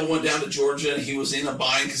 when the Devil went down to Georgia, he was in a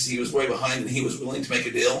bind because he was way behind and he was willing to make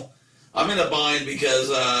a deal. I'm in a bind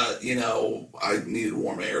because, I needed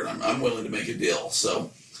warm air and I'm willing to make a deal.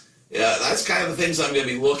 So, yeah, that's kind of the things I'm going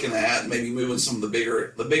to be looking at. Maybe moving some of the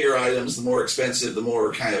bigger items, the more expensive, the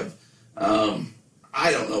more kind of,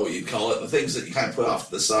 I don't know what you'd call it, the things that you kind of put off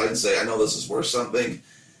to the side and say, I know this is worth something.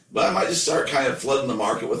 But I might just start kind of flooding the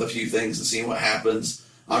market with a few things and seeing what happens.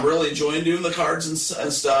 I'm really enjoying doing the cards and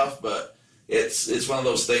stuff, but it's one of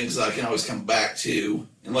those things that I can always come back to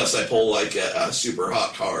unless I pull like a super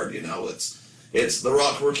hot card. It's the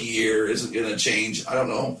Rock rookie year isn't going to change. I don't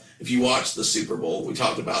know if you watched the Super Bowl. We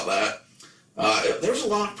talked about that. There's a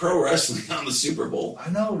lot of pro wrestling on the Super Bowl. I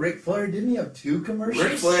know. Ric Flair, didn't he have 2 commercials?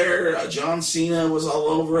 Ric Flair, John Cena was all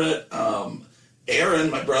over it. Aaron,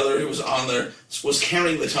 my brother, who was on there, was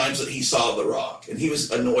counting the times that he saw The Rock, and he was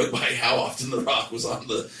annoyed by how often The Rock was on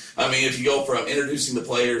the. I mean, if you go from introducing the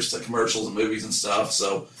players to commercials and movies and stuff,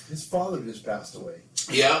 so his father just passed away.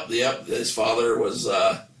 Yep. His father was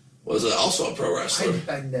also a pro wrestler.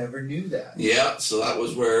 I never knew that. Yeah, so that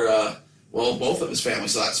was where both of his family.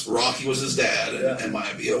 So that's Rocky was his dad, and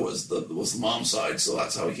Maivia was the mom's side. So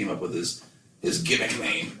that's how he came up with his gimmick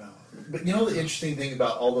name. But the interesting thing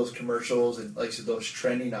about all those commercials and like I said, those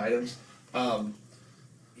trending items, the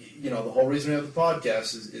whole reason we have the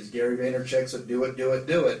podcast is Gary Vaynerchuk's Do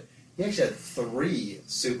It. He actually had 3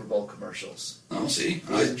 Super Bowl commercials. Oh, see,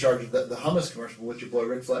 he was in charge of the hummus commercial with your boy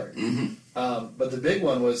Ric Flair. Mm-hmm. But the big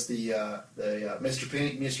one was the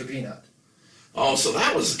Mr. Peanut. Oh, so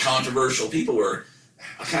that was controversial. People were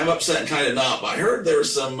kind of upset and kind of not. But I heard there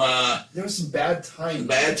was some bad timing.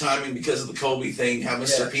 Bad timing because of the Kobe thing, how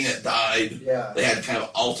Mr. Peanut died. Yeah. They had to kind of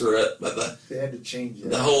alter it, but they had to change it.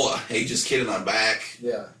 The whole "Hey, just kidding, I'm back."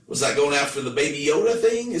 Yeah. Was that going after the Baby Yoda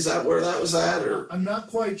thing? Is that where that was at? Or I'm not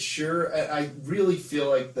quite sure. I really feel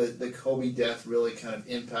like the Kobe death really kind of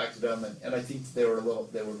impacted them, and I think they were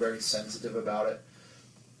very sensitive about it.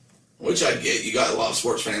 Which I get. You got a lot of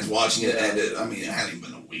sports fans watching it, and it hadn't even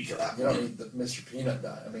been a week of that. You don't need the Mr. Peanut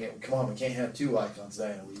die. I mean, come on, we can't have 2 icons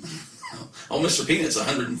die in a week. Oh, Mr. Peanut's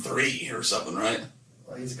 103 or something, right?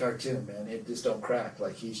 Well, he's a cartoon, man. It just don't crack.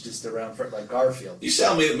 Like, he's just around for like Garfield. You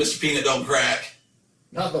tell me that Mr. Peanut don't crack.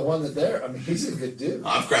 Not the one that they're. I mean, he's a good dude.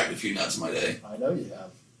 I've cracked a few nuts in my day. I know you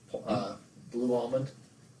have. Blue almond.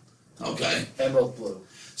 Okay. Emerald blue.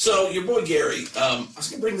 So, your boy Gary, I was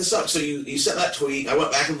going to bring this up. So, you sent that tweet. I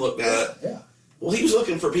went back and looked at it. Yeah. Well, he was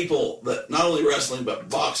looking for people that not only wrestling, but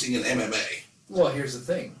boxing and MMA. Well, here's the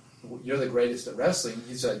thing. You're the greatest at wrestling.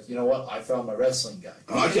 He said, you know what? I found my wrestling guy.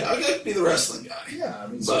 Oh, I could be the wrestling guy. Yeah, I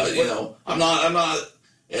mean, but I'm not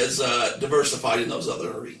as diversified in those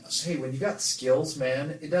other arenas. Hey, when you got skills,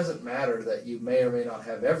 man, it doesn't matter that you may or may not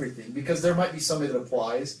have everything, because there might be somebody that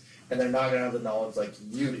applies and they're not going to have the knowledge like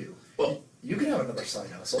you do. Well, you can have another side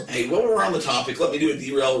hustle. Hey, while we're on the topic, let me do a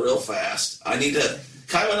derail real fast. I need to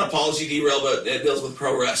kind of an apology derail, but it deals with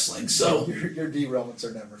pro wrestling. So your derailments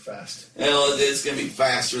are never fast. Well, it's going to be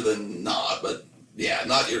faster than not, but yeah,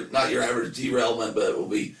 not your average derailment, but it will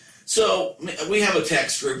be. So we have a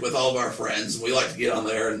text group with all of our friends, and we like to get on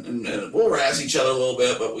there and we'll razz each other a little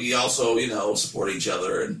bit, but we also support each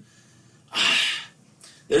other. And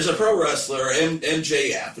there's a pro wrestler,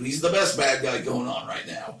 MJF, and he's the best bad guy going on right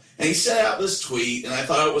now. And he sent out this tweet, and I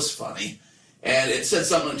thought it was funny, and it said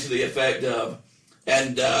something to the effect of.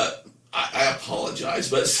 And I apologize,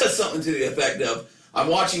 but it says something to the effect of, I'm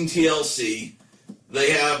watching TLC.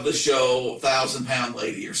 They have the show 1,000 Pound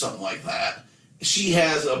Lady or something like that. She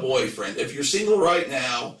has a boyfriend. If you're single right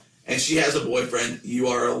now and she has a boyfriend, you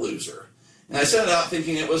are a loser. And I sent it out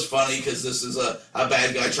thinking it was funny because this is a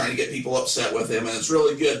bad guy trying to get people upset with him. And it's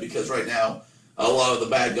really good because right now a lot of the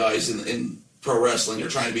bad guys in pro wrestling are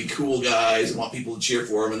trying to be cool guys and want people to cheer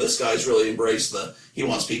for him. And this guy's really embraced he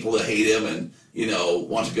wants people to hate him and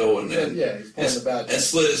want to go and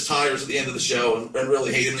slit his tires at the end of the show and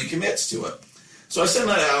really hate him, and he commits to it. So I sent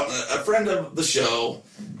that out, and a friend of the show,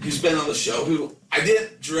 who's been on the show, who I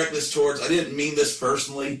didn't direct this towards, I didn't mean this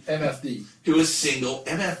personally. MFD. Who is single.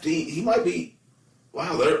 MFD, he might be,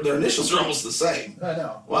 wow, their initials are almost the same. I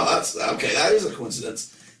know. Wow, that's, okay, that is a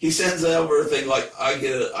coincidence. He sends over a thing like, I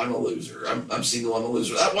get it, I'm a loser. I'm single, I'm a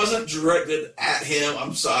loser. That wasn't directed at him.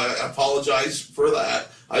 I'm sorry, I apologize for that.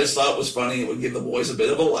 I just thought it was funny. It would give the boys a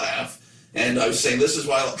bit of a laugh. And I was saying, this is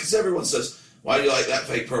why, because everyone says, why do you like that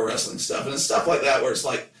fake pro wrestling stuff? And it's stuff like that where it's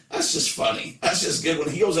like, that's just funny. That's just good. When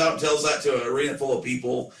he goes out and tells that to an arena full of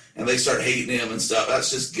people and they start hating him and stuff,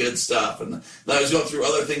 that's just good stuff. And then I was going through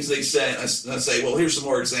other things they say, and I say, well, here's some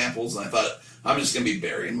more examples. And I thought, I'm just going to be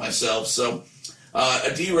burying myself. So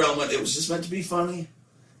a derailment, it was just meant to be funny.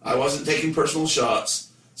 I wasn't taking personal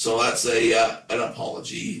shots. So that's an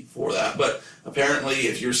apology for that. But apparently,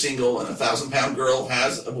 if you're single and a 1,000-pound girl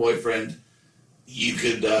has a boyfriend, you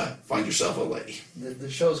could find yourself a lady.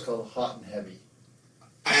 The show's called Hot and Heavy.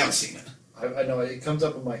 I haven't seen it. I know it comes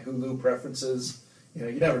up in my Hulu preferences. You know,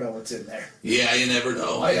 you never know what's in there. Yeah, you never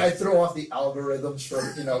know. I throw off the algorithms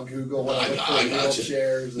from Google when I look for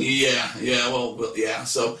wheelchairs. Yeah.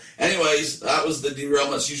 So, anyways, that was the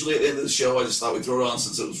derailments. Usually at the end of the show, I just thought we'd throw it on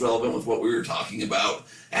since it was relevant with what we were talking about.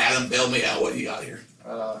 Adam, bail me out. What do you got here?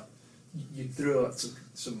 You threw out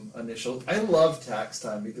some initial. I love Tax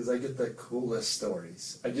Time because I get the coolest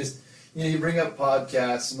stories. I just, you bring up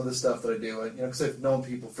podcasts, some of the stuff that I do, and because I've known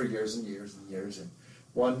people for years and years and years, and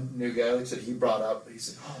one new guy, like I said, he brought up, he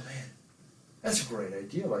said, oh man, that's a great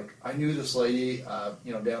idea. Like, I knew this lady, down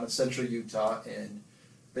in central Utah, and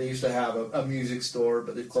they used to have a music store,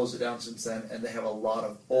 but they've closed it down since then, and they have a lot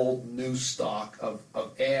of old new stock of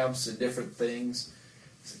amps and different things.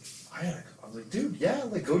 I was like, dude, yeah,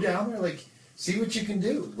 like, go down there, like, see what you can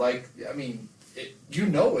do. Like, I mean,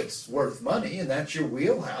 it's worth money, and that's your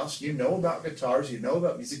wheelhouse. You know about guitars, you know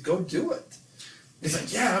about music, go do it. He's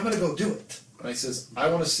like, yeah, I'm going to go do it. And I says, I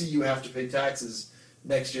want to see you have to pay taxes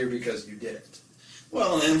next year because you did it.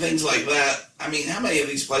 Well, and things like that. I mean, how many of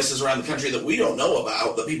these places around the country that we don't know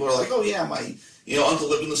about that people are like, oh yeah, my uncle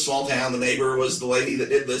lived in the small town, the neighbor was the lady that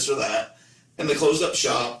did this or that, and they closed up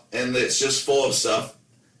shop, and it's just full of stuff,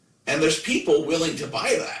 and there's people willing to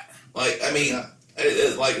buy that. Like, I mean,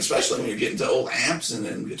 like especially when you're getting to old amps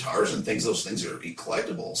and guitars and things, those things are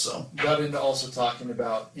collectible. So got into also talking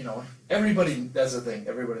about, everybody, that's the thing,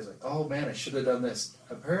 everybody's like, oh man, I should have done this.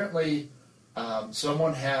 Apparently,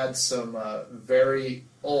 someone had some very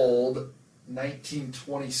old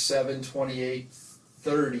 1927, 28,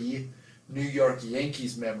 30 New York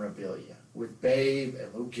Yankees memorabilia with Babe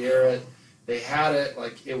and Lou Gehrig. They had it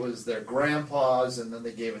like it was their grandpa's, and then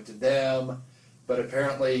they gave it to them. But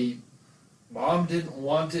apparently, Mom didn't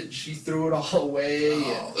want it. She threw it all away.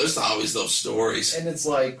 Oh, there's always those stories. And it's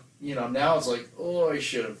like, now it's like, oh, I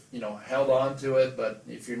should have, held on to it. But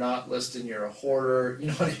if you're not listing, you're a hoarder. You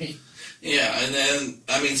know what I mean? Yeah, and then,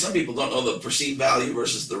 I mean, some people don't know the perceived value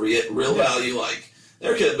versus the real value. Like,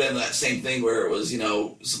 there could have been that same thing where it was,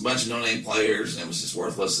 a bunch of no-name players and it was just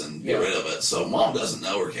worthless and get rid of it. So Mom doesn't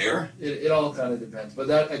know or care. It all kind of depends. But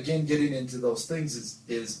that, again, getting into those things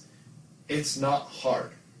is it's not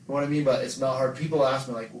hard. You know what I mean? But it's not hard. People ask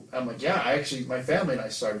me, I'm like, yeah, my family and I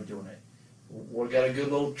started doing it. We got a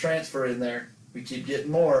good little transfer in there. We keep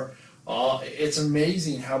getting more. It's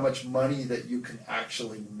amazing how much money that you can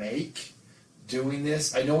actually make doing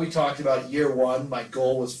this. I know we talked about year one. My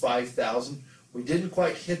goal was $5,000. We didn't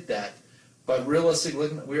quite hit that, but realistically,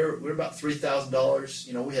 we're about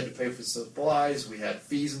 $3,000. We had to pay for supplies. We had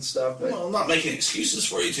fees and stuff. But well, I'm not making excuses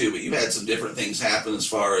for you too, but you've had some different things happen as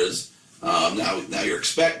far as now you're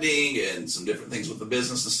expecting, and some different things with the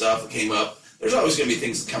business and stuff that came up. There's always going to be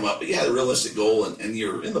things that come up, but you had a realistic goal, and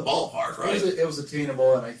you're in the ballpark, right? It was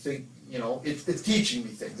attainable, and I think, it's teaching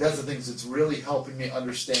me things. That's the things that's really helping me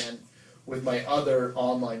understand with my other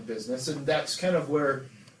online business, and that's kind of where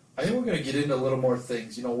I think we're going to get into a little more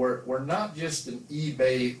things. We're not just an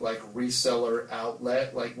eBay reseller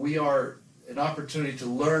outlet. We are an opportunity to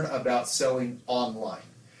learn about selling online.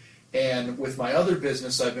 And with my other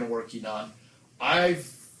business I've been working on,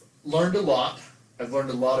 I've learned a lot. I've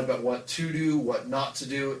learned a lot about what to do, what not to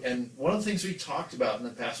do. And one of the things we talked about in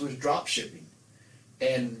the past was drop shipping.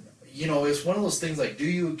 And, it's one of those things do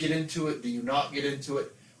you get into it? Do you not get into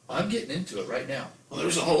it? I'm getting into it right now. Well,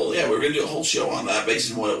 there's we're going to do a whole show on that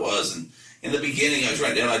based on what it was. And in the beginning, I was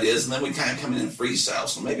writing down ideas, and then we kind of come in and freestyle.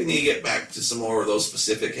 So maybe we need to get back to some more of those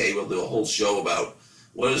specific, hey, we'll do a whole show about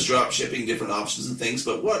what is drop shipping, different options and things.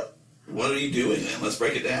 But what are you doing then? Let's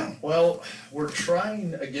break it down. Well, we're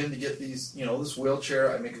trying, again, to get these, this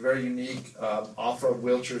wheelchair. I make a very unique off-road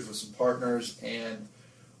wheelchairs with some partners. And,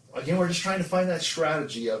 again, we're just trying to find that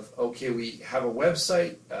strategy of, okay, we have a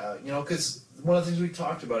website, because one of the things we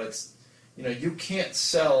talked about, you can't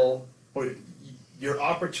sell, or your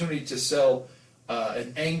opportunity to sell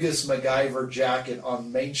an Angus MacGyver jacket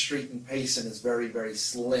on Main Street in Payson is very, very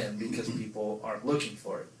slim because people aren't looking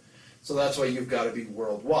for it. So that's why you've got to be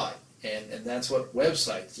worldwide. And that's what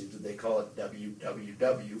websites do. They call it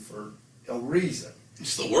www for a reason.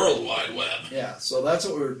 It's the World Wide Web. Yeah, so that's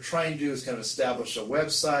what we were trying to do, is kind of establish a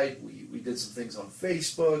website. We did some things on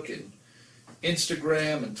Facebook and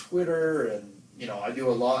Instagram and Twitter, and I do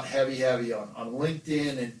a lot heavy on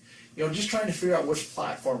LinkedIn, and just trying to figure out which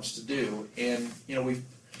platforms to do. And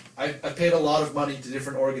I paid a lot of money to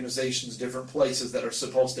different organizations, different places that are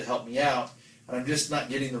supposed to help me out, and I'm just not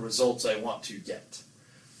getting the results I want to get.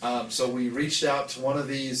 So we reached out to one of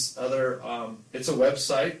these other, it's a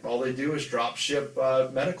website. All they do is drop ship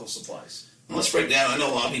medical supplies. Let's break down. I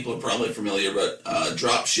know a lot of people are probably familiar, but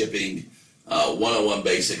drop shipping 101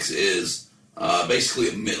 Basics is basically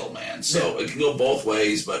a middleman. So it can go both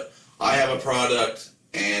ways, but I have a product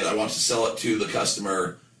and I want to sell it to the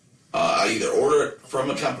customer. I either order it from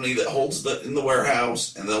a company that holds it in the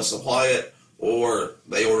warehouse and they'll supply it, or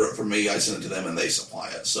they order it from me, I send it to them and they supply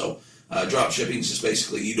it. So drop shipping is just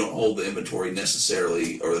basically you don't hold the inventory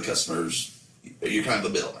necessarily, or the customers, you're kind of the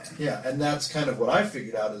middleman. Yeah, and that's kind of what I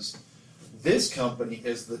figured out is this company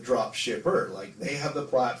is the drop shipper. Like, they have the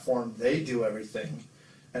platform, they do everything,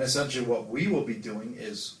 and essentially what we will be doing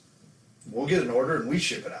is we'll get an order and we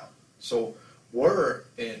ship it out. So we're,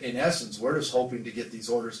 in essence, we're just hoping to get these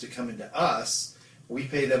orders to come into us. We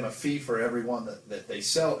pay them a fee for every one that they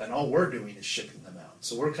sell, and all we're doing is shipping them out.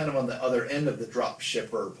 So we're kind of on the other end of the drop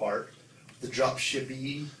shipper part, the drop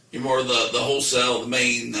shippee. You're more the wholesale, the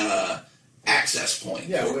main access point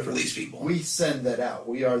for these people. We send that out.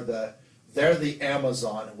 They're the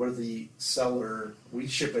Amazon, and we're the seller. We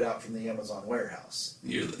ship it out from the Amazon warehouse.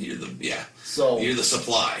 You're the So you're the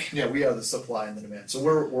supply. Yeah, we are the supply and the demand. So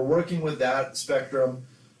we're working with that spectrum.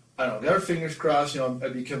 I don't know, got our fingers crossed.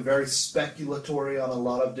 I've become very speculatory on a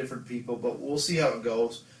lot of different people, but we'll see how it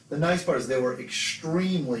goes. The nice part is they were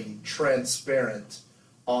extremely transparent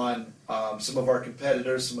on some of our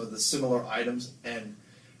competitors, some of the similar items, and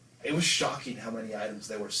it was shocking how many items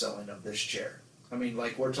they were selling of this chair. I mean,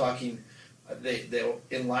 like, we're talking, they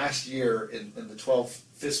in last year, in the 12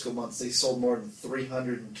 fiscal months, they sold more than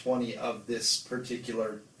 320 of this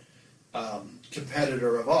particular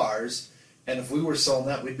competitor of ours. And if we were selling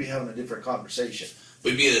that, we'd be having a different conversation.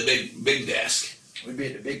 We'd be at a big desk. We'd be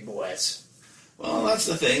at the big boys. Well, that's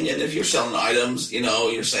the thing. And if you're selling items,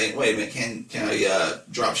 you're saying, wait a minute, can I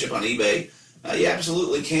drop ship on eBay? You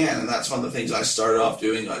absolutely can. And that's one of the things I started off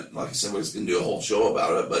doing. Like I said, we're going to do a whole show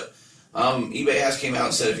about it. But eBay has came out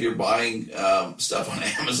and said if you're buying stuff on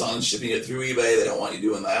Amazon and shipping it through eBay, they don't want you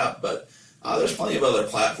doing that. But there's plenty of other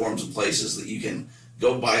platforms and places that you can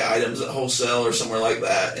go buy items at wholesale or somewhere like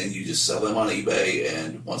that, and you just sell them on eBay,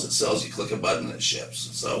 and once it sells, you click a button and it ships.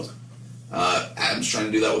 So Adam's trying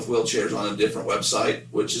to do that with wheelchairs on a different website,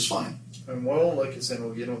 which is fine. And well, like I said,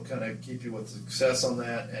 we'll kind of keep you with success on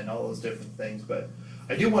that and all those different things. But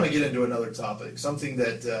I do want to get into another topic, something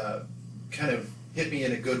that kind of hit me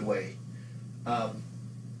in a good way.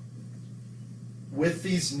 With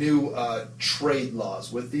these new trade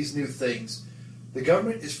laws, with these new things, the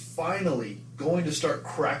government is finally going to start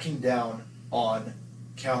cracking down on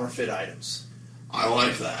counterfeit items. I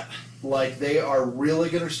like that. Like, they are really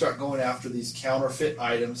going to start going after these counterfeit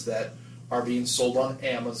items that are being sold on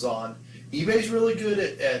Amazon. eBay's really good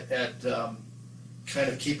at kind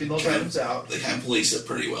of keeping those items out. They kind of police it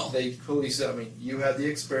pretty well. They police it. I mean, you had the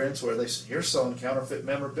experience where they said, "You're selling counterfeit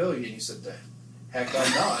memorabilia," and you said, "The heck,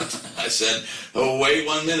 I'm not." I said, "Oh, wait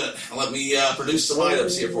 1 minute. Let me produce some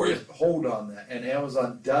items here for you." Hold on that. And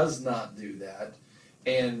Amazon does not do that.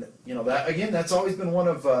 And, that, again, that's always been one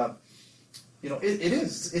of,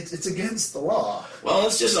 it's against the law. Well,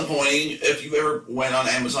 it's disappointing if you ever went on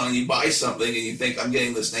Amazon and you buy something and you think, I'm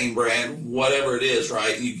getting this name brand, whatever it is,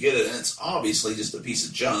 right? And you get it, and it's obviously just a piece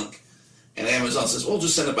of junk. And Amazon says, well,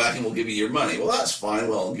 just send it back and we'll give you your money. Well, that's fine,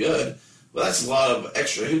 well and good. But that's a lot of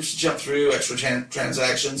extra hoops to jump through, extra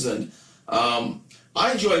transactions. And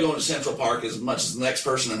I enjoy going to Central Park as much as the next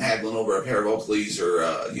person and haggling over a pair of Oakleys or,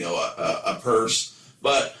 a purse.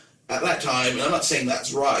 But at that time, and I'm not saying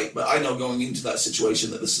that's right, but I know going into that situation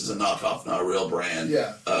that this is a knockoff, not a real brand.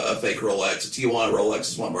 Yeah. A fake Rolex, a Tijuana Rolex,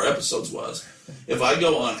 as one of our episodes was. If I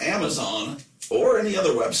go on Amazon or any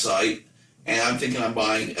other website and I'm thinking I'm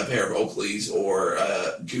buying a pair of Oakleys or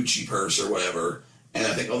a Gucci purse or whatever, and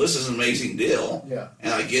I think, oh, this is an amazing deal, yeah,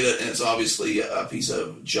 and I get it, and it's obviously a piece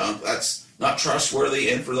of junk, that's not trustworthy,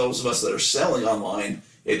 and for those of us that are selling online,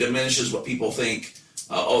 it diminishes what people think,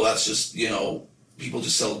 that's just, people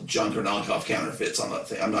just sell junk or knockoff counterfeits on that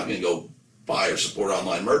thing. I'm not going to go buy or support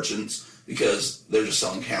online merchants because they're just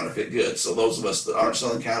selling counterfeit goods. So those of us that aren't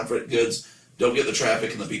selling counterfeit goods don't get the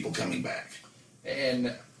traffic and the people coming back.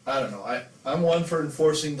 And I don't know. I'm one for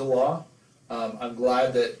enforcing the law. I'm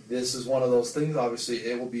glad that this is one of those things. Obviously,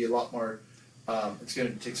 it will be a lot more. It's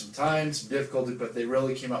going to take some time, some difficulty, but they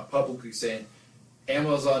really came out publicly saying,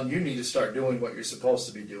 Amazon, you need to start doing what you're supposed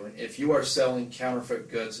to be doing. If you are selling counterfeit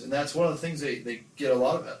goods, and that's one of the things they get a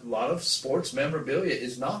lot of sports memorabilia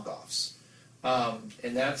is knockoffs,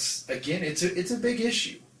 and that's again, it's a big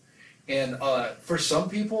issue. And for some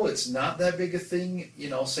people, it's not that big a thing.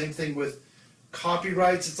 Same thing with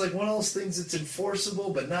copyrights. It's like one of those things that's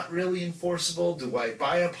enforceable, but not really enforceable. Do I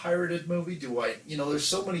buy a pirated movie? There's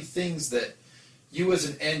so many things that you as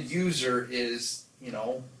an end user is,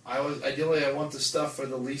 ideally I want the stuff for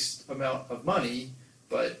the least amount of money,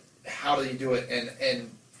 but how do you do it? And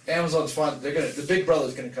Amazon's fun. The big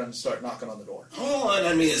brother's gonna come and start knocking on the door. Well, and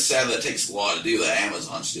I mean, it's sad that it takes a lot to do that.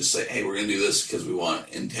 Amazon should just say, hey, we're going to do this because we want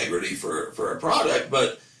integrity for a product.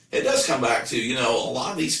 But it does come back to, a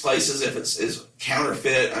lot of these places, if it's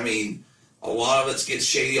counterfeit, I mean, a lot of it gets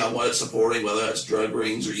shady on what it's supporting, whether it's drug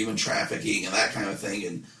rings or even trafficking and that kind of thing.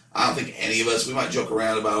 And I don't think any of us, we might joke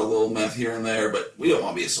around about a little meth here and there, but we don't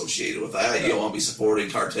want to be associated with that. No. You don't want to be supporting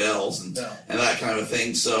cartels and that kind of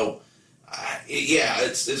thing. So,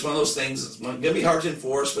 it's one of those things that's going to be hard to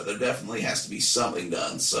enforce, but there definitely has to be something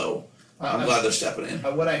done. So I'm glad they're stepping in.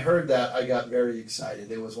 When I heard that, I got very excited.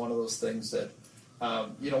 It was one of those things that,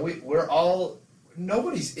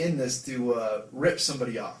 nobody's in this to rip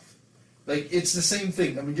somebody off. Like, it's the same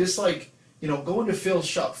thing. I mean, just like, going to Phil's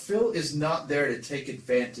shop. Phil is not there to take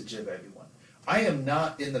advantage of everyone. I am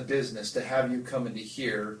not in the business to have you come into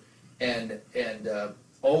here and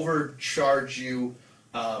overcharge you,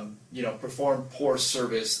 perform poor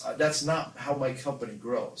service. That's not how my company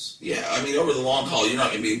grows. Yeah, I mean, over the long haul, you're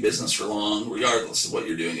not going to be in business for long, regardless of what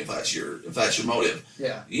you're doing. If that's your motive.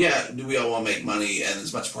 Yeah. Yeah. Do we all want to make money and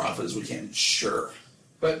as much profit as we can? Sure.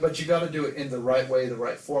 But you got to do it in the right way, the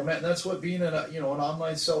right format, and that's what being an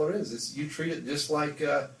online seller is. It's you treat it just like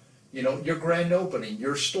your grand opening,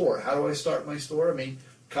 your store. How do I start my store? I mean,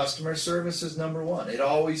 customer service is number one. It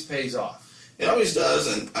always pays off. It always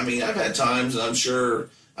does, and I mean, I've had times, and I'm sure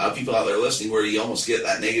people out there listening, where you almost get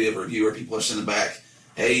that negative review where people are sending back,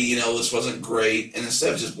 hey, this wasn't great, and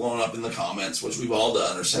instead of just blowing up in the comments, which we've all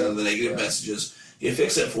done, or sending the negative messages, you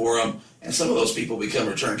fix it for them, and some of those people become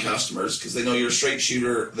return customers because they know you're a straight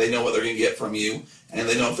shooter, they know what they're going to get from you, and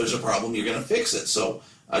they know if there's a problem, you're going to fix it. So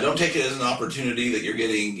don't take it as an opportunity that you're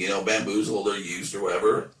getting, bamboozled or used or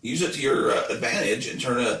whatever. Use it to your advantage and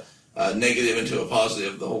turn a negative into a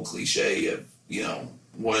positive. The whole cliche of,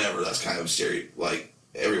 whatever, that's kind of scary, like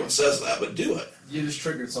everyone says that, but do it. You just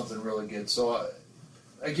triggered something really good. So,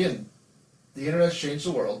 again, the internet's changed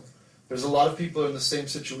the world. There's a lot of people in the same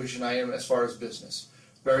situation I am as far as business.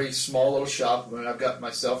 Very small little shop. I mean, I've got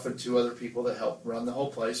myself and 2 other people that help run the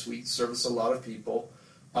whole place. We service a lot of people.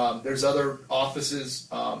 There's other offices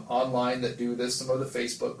online that do this, some of the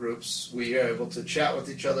Facebook groups. We are able to chat with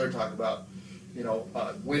each other, talk about,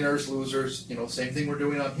 winners, losers, same thing we're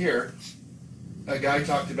doing on here. A guy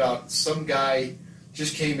talked about some guy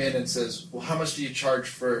just came in and says, well, how much do you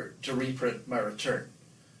charge to reprint my return?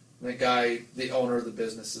 And the guy, the owner of the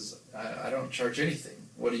business, says, I don't charge anything.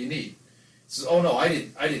 What do you need? He says, oh no, I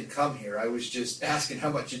didn't come here. I was just asking how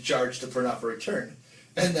much you charge to print off a return.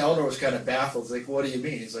 And the owner was kind of baffled. He's like, what do you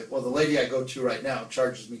mean? He's like, well, the lady I go to right now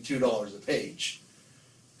charges me $2 a page.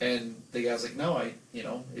 And the guy's like, no,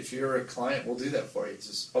 if you're a client, we'll do that for you. He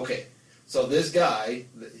says, okay. So this guy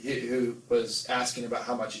who was asking about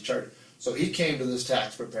how much he charged, so he came to this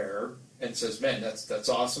tax preparer and says, man, that's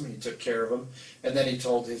awesome. He took care of him. And then he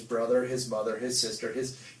told his brother, his mother, his sister,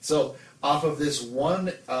 so off of this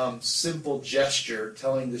one simple gesture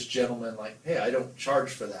telling this gentleman, like, hey, I don't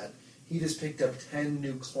charge for that, he just picked up 10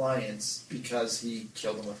 new clients because he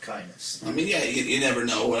killed them with kindness. I mean, yeah, you never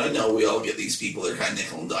know. And I know we all get these people that are kind of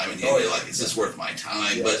nickel and diming you. You're like, is this worth my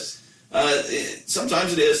time? Yes. But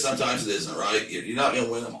sometimes it is, sometimes it isn't, right? You're not going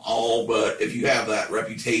to win them all, but if you have that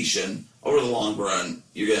reputation, over the long run,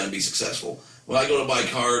 you're going to be successful. When I go to buy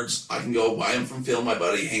cards, I can go buy them from Phil, my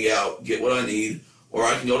buddy, hang out, get what I need, or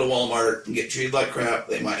I can go to Walmart and get treated like crap.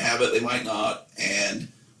 They might have it, they might not, and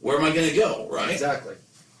where am I going to go, right? Exactly.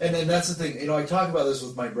 And that's the thing. I talk about this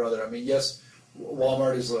with my brother. I mean, yes,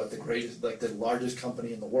 Walmart is the greatest, like the largest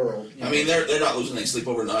company in the world. I mean, they're not losing any sleep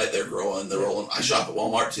overnight. They're growing. They're rolling. I shop at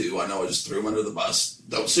Walmart too. I know I just threw them under the bus.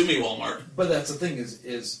 Don't sue me, Walmart. But that's the thing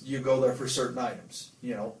is you go there for certain items.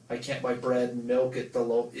 I can't buy bread and milk at the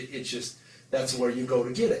low. It's just that's where you go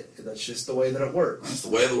to get it. That's just the way that it works. That's the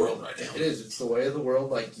way of the world right now. It is. It's the way of the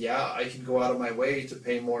world. Like, yeah, I can go out of my way to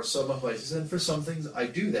pay more some places, and for some things I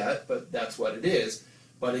do that, but that's what it is.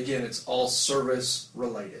 But again, it's all service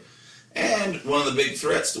related. And one of the big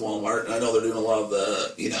threats to Walmart, and I know they're doing a lot of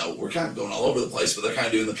the, we're kind of going all over the place, but they're kind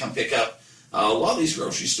of doing the come pick up. A lot of these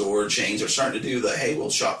grocery store chains are starting to do the, hey, we'll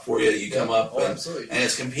shop for you. You come up, and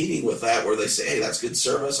it's competing with that where they say, hey, that's good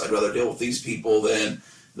service. I'd rather deal with these people than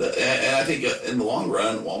and I think in the long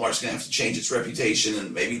run, Walmart's going to have to change its reputation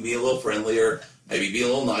and maybe be a little friendlier, maybe be a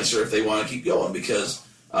little nicer if they want to keep going, because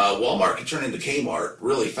Walmart can turn into Kmart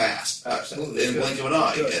really fast. Absolutely. In the blink of an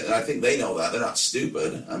eye. And I think they know that. They're not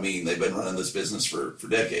stupid. I mean, they've been running this business for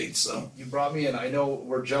decades. So you brought me in. I know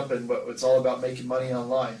we're jumping, but it's all about making money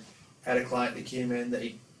online. Had a client that came in,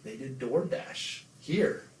 they did DoorDash.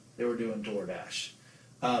 Here, they were doing DoorDash.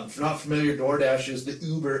 If you're not familiar, DoorDash is the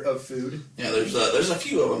Uber of food. Yeah, there's a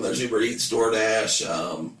few of them. There's Uber Eats,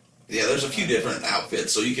 DoorDash. There's a few different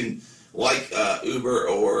outfits. So you can, like Uber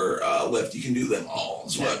or Lyft, you can do them all.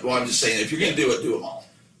 So I'm just saying, if you're going to do it, do them all.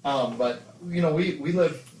 But, we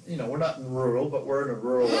live, we're not in rural, but we're in a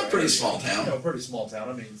rural area. Pretty small town. Pretty small town.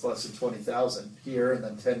 I mean, it's less than 20,000 here and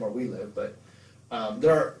then 10 where we live. But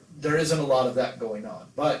there isn't a lot of that going on.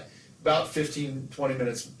 But about 15, 20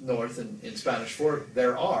 minutes north in Spanish Fork,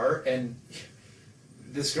 there are, and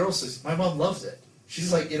this girl says, my mom loves it.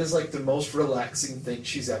 She's like, it is like the most relaxing thing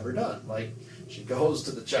she's ever done. Like, she goes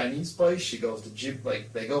to the Chinese place, she goes to Jeep,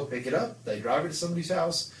 like, they go pick it up, they drive it to somebody's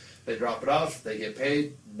house, they drop it off, they get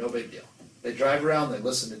paid, no big deal. They drive around, they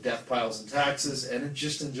listen to Death Piles and Taxes, and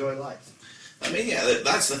just enjoy life. I mean,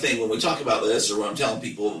 that's the thing. When we talk about this, or when I'm telling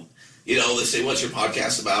people, they say, what's your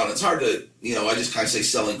podcast about? And it's hard to, I just kind of say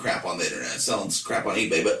selling crap on the internet, selling crap on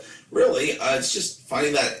eBay. But really, it's just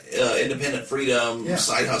finding that independent freedom,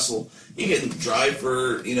 side hustle. You can drive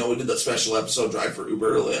for, we did that special episode, drive for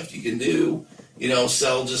Uber or Lyft. You can do,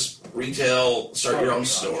 sell just retail, start your own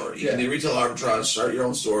store. You can do retail arbitrage, start your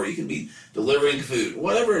own store. You can be delivering food.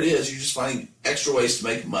 Whatever it is, you're just finding extra ways to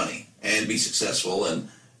make money and be successful. And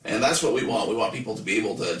that's what we want. We want people to be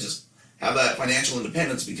able to just have that financial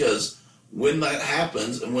independence, because when that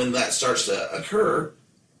happens and when that starts to occur,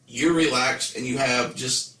 you're relaxed and you have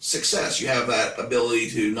just success. You have that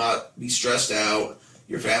ability to not be stressed out.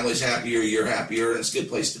 Your family's happier, you're happier, and it's a good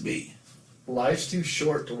place to be. Life's too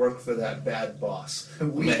short to work for that bad boss.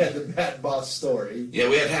 We had the bad boss story. Yeah,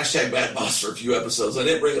 we had hashtag bad boss for a few episodes. I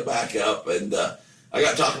didn't bring it back up, and I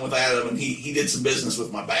got talking with Adam, and he did some business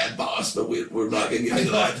with my bad boss, but we're not going to get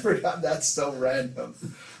into that. I forgot. That's so random.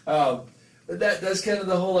 That's kind of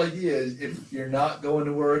the whole idea. Is if you're not going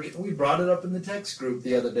to work, we brought it up in the text group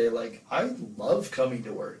the other day. Like, I love coming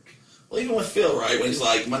to work. Well, even with Phil, right, when he's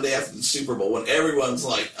like, Monday after the Super Bowl, when everyone's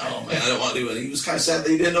like, oh, man, I don't want to do it. He was kind of sad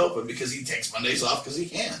that he didn't open because he takes Mondays off because he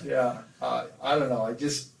can. Yeah. I don't know.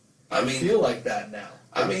 I feel like that now.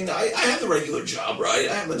 I mean, I have the regular job, right?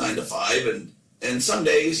 I have the 9 to 5, and some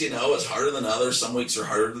days, it's harder than others. Some weeks are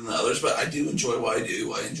harder than others, but I do enjoy what I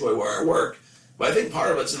do. I enjoy where I work. But I think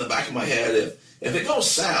part of it's in the back of my head. If it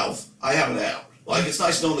goes south, I have an out. Like, it's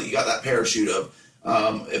nice knowing that you got that parachute of,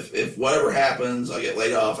 if whatever happens, I get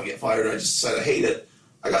laid off, I get fired, I just decide I hate it,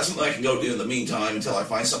 I got something I can go do in the meantime until I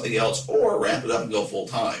find something else, or ramp it up and go full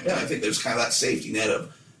time. Yeah. And I think there's kind of that safety net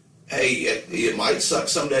of, hey, it might suck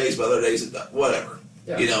some days, but other days, whatever.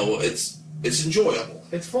 Yeah. It's enjoyable.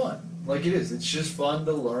 It's fun. Like it is. It's just fun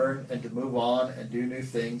to learn and to move on and do new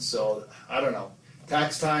things. So, I don't know.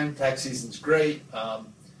 Tax season's great. I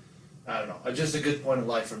don't know. Just a good point of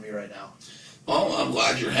life for me right now. Well, I'm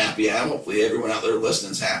glad you're happy, Adam. Hopefully everyone out there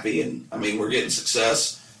listening's happy. And, I mean, we're getting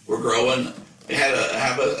success. We're growing. We had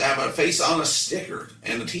have a face on a sticker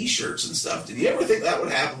and the T-shirts and stuff. Did you ever think that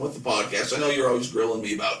would happen with the podcast? I know you're always grilling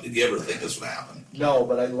me about, did you ever think this would happen? No,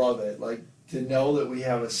 but I love it. Like, to know that we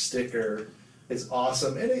have a sticker is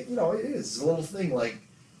awesome. And, it is. It's a little thing. Like,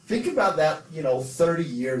 think about that, 30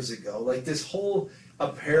 years ago. Like, this whole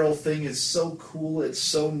apparel thing is so cool. It's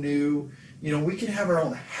so new. We can have our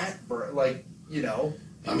own hat,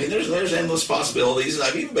 I mean, there's endless possibilities. And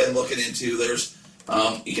I've even been looking into,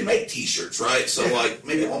 you can make T-shirts, right? So, like,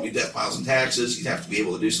 maybe it won't be Death Piles and Taxes. You'd have to be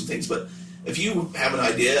able to do some things. But if you have an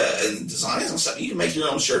idea and designs and stuff, you can make your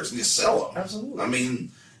own shirts and just sell them. Absolutely. I mean,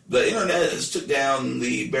 the internet has took down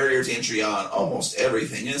the barrier to entry on almost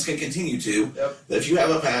everything, and it's going to continue to. Yep. That if you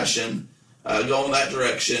have a passion, go in that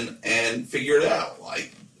direction and figure it out.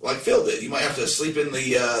 Like Phil did. You might have to sleep in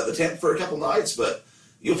the tent for a couple nights, but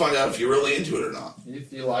you'll find out if you're really into it or not.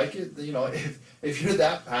 If you like it, if you're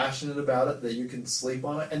that passionate about it that you can sleep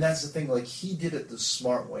on it. And that's the thing, like, he did it the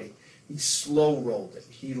smart way. He slow rolled it.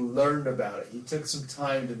 He learned about it. He took some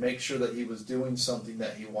time to make sure that he was doing something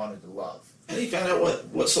that he wanted to love. And he found out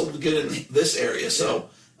what sold good in this area. So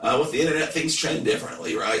with the internet, things trend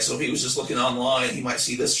differently, right? So if he was just looking online, he might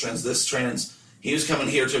see this trends. He was coming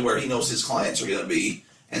here to where he knows his clients are going to be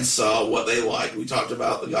and saw what they liked. We talked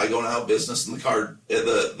about the guy going out of business in the car at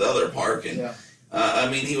the other park. And I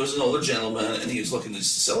mean, he was an older gentleman and he was looking to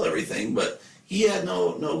sell everything, but he had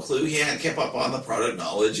no clue. He hadn't kept up on the product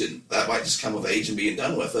knowledge, and that might just come with age and being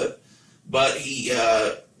done with it. But he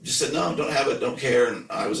just said, no, don't have it, don't care. And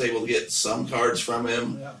I was able to get some cards from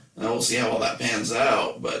him. Yeah. And we'll see how all that pans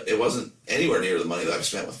out. But it wasn't anywhere near the money that I've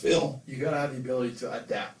spent with Phil. You got to have the ability to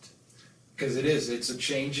adapt. Because it's a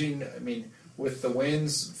changing, I mean, with the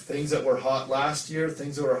winds, things that were hot last year,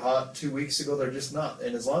 things that were hot 2 weeks ago, they're just not.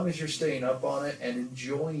 And as long as you're staying up on it and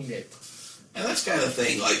enjoying it. And that's kind of the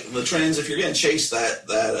thing, like the trends, if you're going to chase that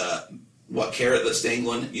carrot that's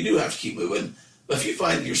dangling, you do have to keep moving. But if you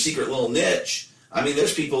find your secret little niche, I mean,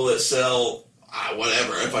 there's people that sell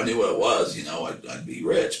whatever. If I knew what it was, I'd be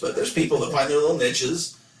rich. But there's people that find their little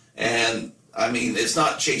niches, and I mean, it's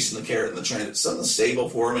not chasing the carrot and the trend. It's something stable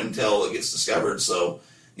for them until it gets discovered. So,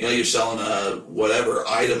 you're selling whatever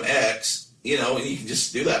item X, and you can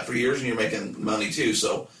just do that for years, and you're making money too.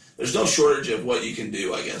 So there's no shortage of what you can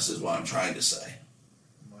do, I guess, is what I'm trying to say.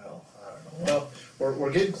 Well, I don't know. Well,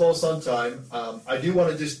 we're getting close on time. I do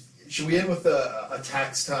want to should we end with a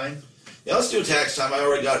tax time? Yeah, let's do a tax time. I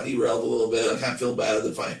already got derailed a little bit. I kind of feel bad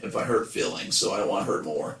if I hurt feelings, so I don't want to hurt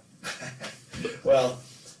more. Well,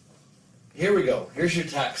 here we go. Here's your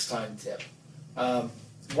tax time tip.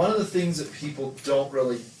 One of the things that people don't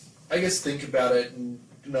really, I guess, think about it and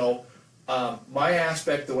my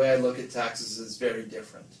aspect, the way I look at taxes is very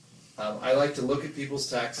different. I like to look at people's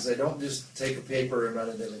taxes. I don't just take a paper and run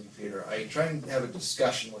it in the computer. I try and have a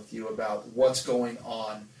discussion with you about what's going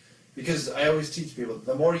on, because I always teach people,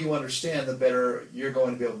 the more you understand, the better you're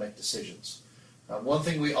going to be able to make decisions. One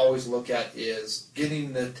thing we always look at is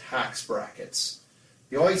getting the tax brackets.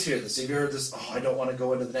 You always hear this. Have you heard this? Oh, I don't want to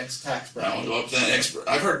go into the next tax bracket. I don't go up to the next.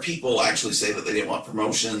 I've heard people actually say that they didn't want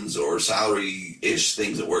promotions or salary-ish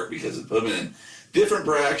things at work because it put them in different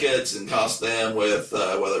brackets and cost them with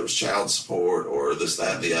whether it was child support or this,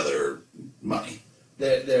 that, and the other money.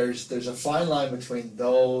 There's a fine line between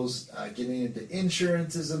those, getting into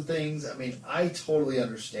insurances and things. I mean, I totally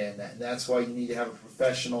understand that, and that's why you need to have a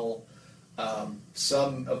professional.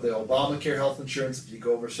 Some of the Obamacare health insurance, if you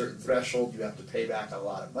go over a certain threshold, you have to pay back a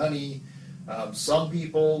lot of money. Some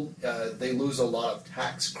people, they lose a lot of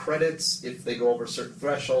tax credits if they go over certain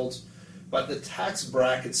thresholds. But the tax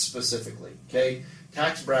brackets specifically, okay?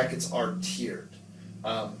 Tax brackets are tiered.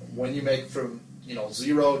 When you make from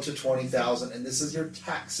 0 to 20,000, and this is your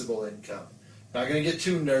taxable income. Not going to get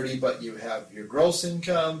too nerdy, but you have your gross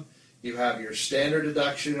income, you have your standard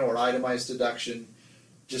deduction or itemized deduction.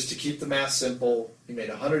 Just to keep the math simple, you made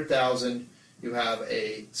 100,000. You have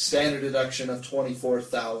a standard deduction of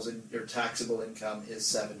 24,000. Your taxable income is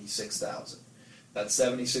 76,000. That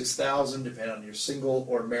 76,000, depending on you're single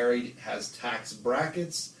or married, has tax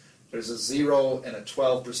brackets. There's a 0 and a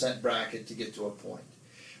 12% bracket to get to a point.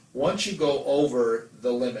 Once you go over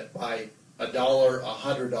the limit by $1,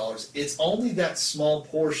 $100, it's only that small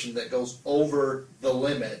portion that goes over the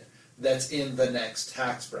limit that's in the next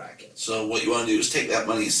tax bracket. So what you want to do is take that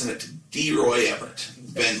money and send it to D. Roy Everett,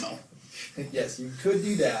 Venmo. Yes, you could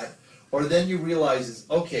do that. Or then you realize,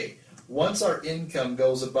 okay, once our income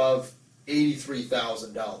goes above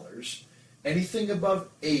 $83,000, anything above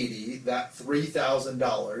 80, that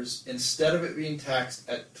 $3,000, instead of it being taxed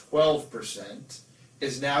at 12%,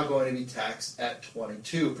 is now going to be taxed at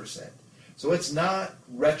 22%. So it's not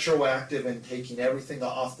retroactive and taking everything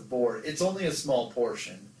off the board. It's only a small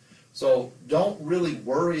portion. So don't really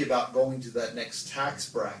worry about going to that next tax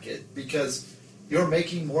bracket because you're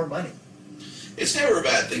making more money. It's never a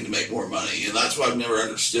bad thing to make more money, and that's what I've never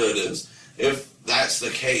understood is if that's the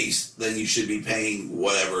case, then you should be paying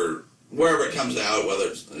wherever it comes out, whether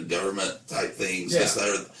it's government type things, this, that,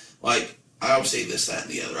 or like I always say this, that, and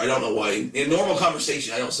the other. I don't know why. In normal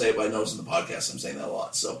conversation, I don't say it, but I notice in the podcast I'm saying that a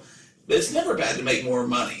lot. So it's never bad to make more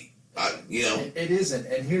money. It isn't.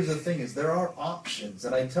 And here's the thing is there are options.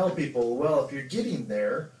 And I tell people, well, if you're getting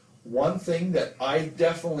there, one thing that I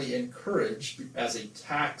definitely encourage as a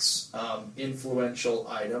tax influential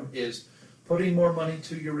item is putting more money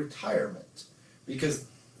to your retirement. Because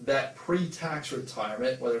that pre-tax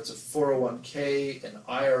retirement, whether it's a 401k, an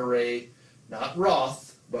IRA, not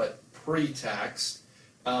Roth, but pre-tax,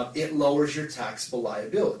 it lowers your taxable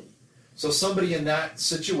liability. So somebody in that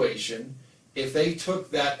situation, if they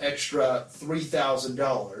took that extra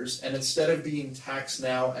 $3,000 and instead of being taxed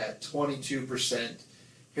now at 22%,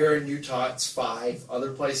 here in Utah it's 5%,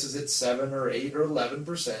 other places it's 7 or 8 or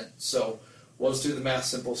 11%. So let's do the math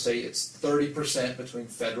simple, say it's 30% between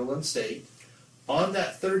federal and state. On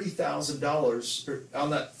that $30,000, or on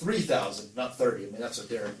that $3,000, not 30, I mean that's what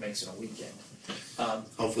Derek makes in a weekend.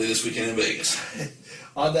 Hopefully this weekend in Vegas.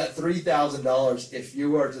 On that $3,000, if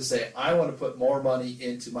you were to say, I want to put more money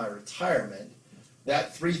into my retirement,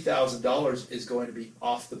 that $3,000 is going to be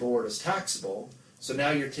off the board as taxable. So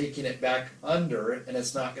now you're taking it back under, and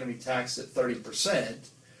it's not going to be taxed at 30%.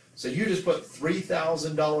 So you just put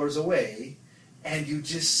 $3,000 away, and you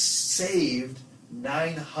just saved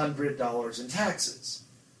 $900 in taxes.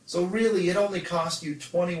 So really, it only cost you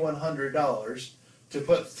 $2,100 to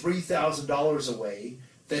put $3,000 away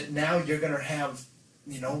that now you're going to have,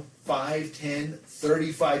 5, 10,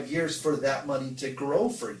 35 years for that money to grow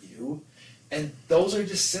for you. And those are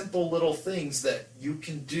just simple little things that you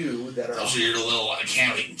can do that are... Those are your little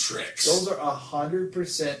accounting tricks. Those are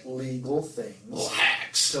 100% legal things. Little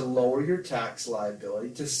hacks. To lower your tax liability,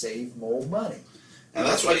 to save more money. And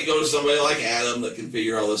that's why you go to somebody like Adam that can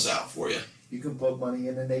figure all this out for you. You can put money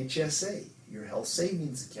in an HSA, your health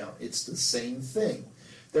savings account. It's the same thing.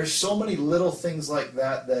 There's so many little things like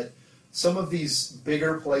that that some of these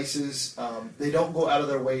bigger places, they don't go out of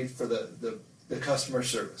their way for the customer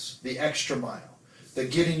service, the extra mile, the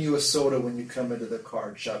getting you a soda when you come into the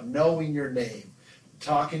card shop, knowing your name,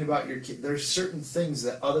 talking about your kid. There's certain things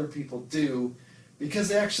that other people do because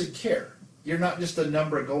they actually care. You're not just a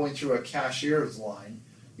number going through a cashier's line.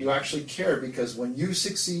 You actually care because when you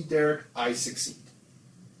succeed, Derek, I succeed.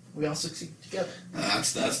 We all succeed together.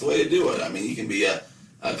 That's the way to do it. I mean, you can be a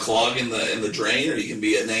clog in the drain, or you can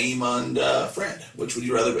be a name and friend. Which would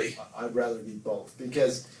you rather be? I'd rather be both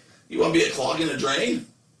because... You want to be a clog in a drain?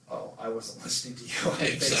 Oh, I wasn't listening to you.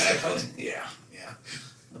 Exactly. Yeah.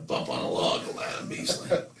 A bump on a log, Adam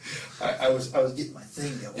Beasley. I was getting my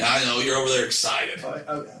thing going. Yeah, I know. You're over there excited.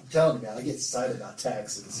 I'm telling you, man, I get excited about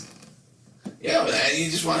taxes. Yeah, man, you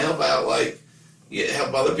just want to help out,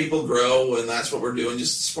 help other people grow, and that's what we're doing,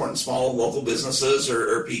 just supporting small local businesses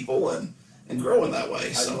or people and growing that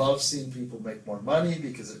way. I love seeing people make more money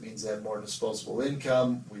because it means they have more disposable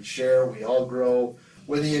income. We share, we all grow.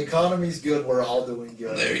 When the economy's good, we're all doing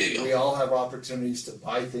good. There you go. We all have opportunities to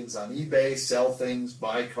buy things on eBay, sell things,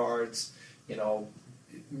 buy cards,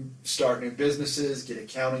 start new businesses, get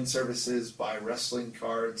accounting services, buy wrestling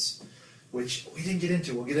cards, which we didn't get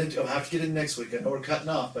into. I'll have to get in next week. I know we're cutting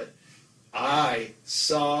off, but I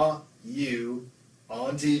saw you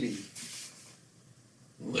on TV.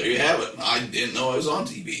 Well, there you have it. I didn't know I was on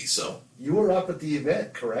TV, so. You were up at the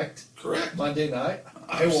event, correct? Correct. Monday night.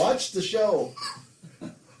 I watched the show.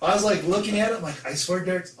 I was looking at it, I'm I swear,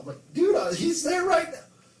 Derek, I'm dude, he's there right now.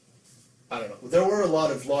 I don't know. There were a lot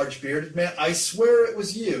of large bearded men. I swear it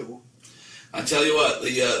was you. I tell you what,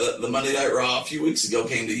 the Monday Night Raw a few weeks ago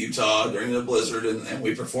came to Utah during the blizzard, and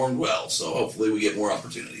we performed well. So hopefully we get more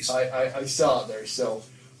opportunities. I saw it there. So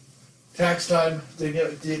tax time,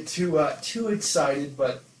 didn't get too excited,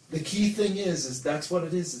 but the key thing is that's what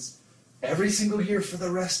it is every single year for the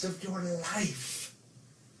rest of your life,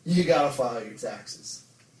 you got to file your taxes.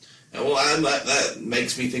 And well, Adam, that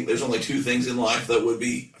makes me think there's only two things in life that would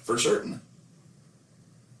be for certain.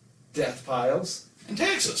 Death piles. And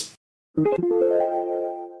taxes.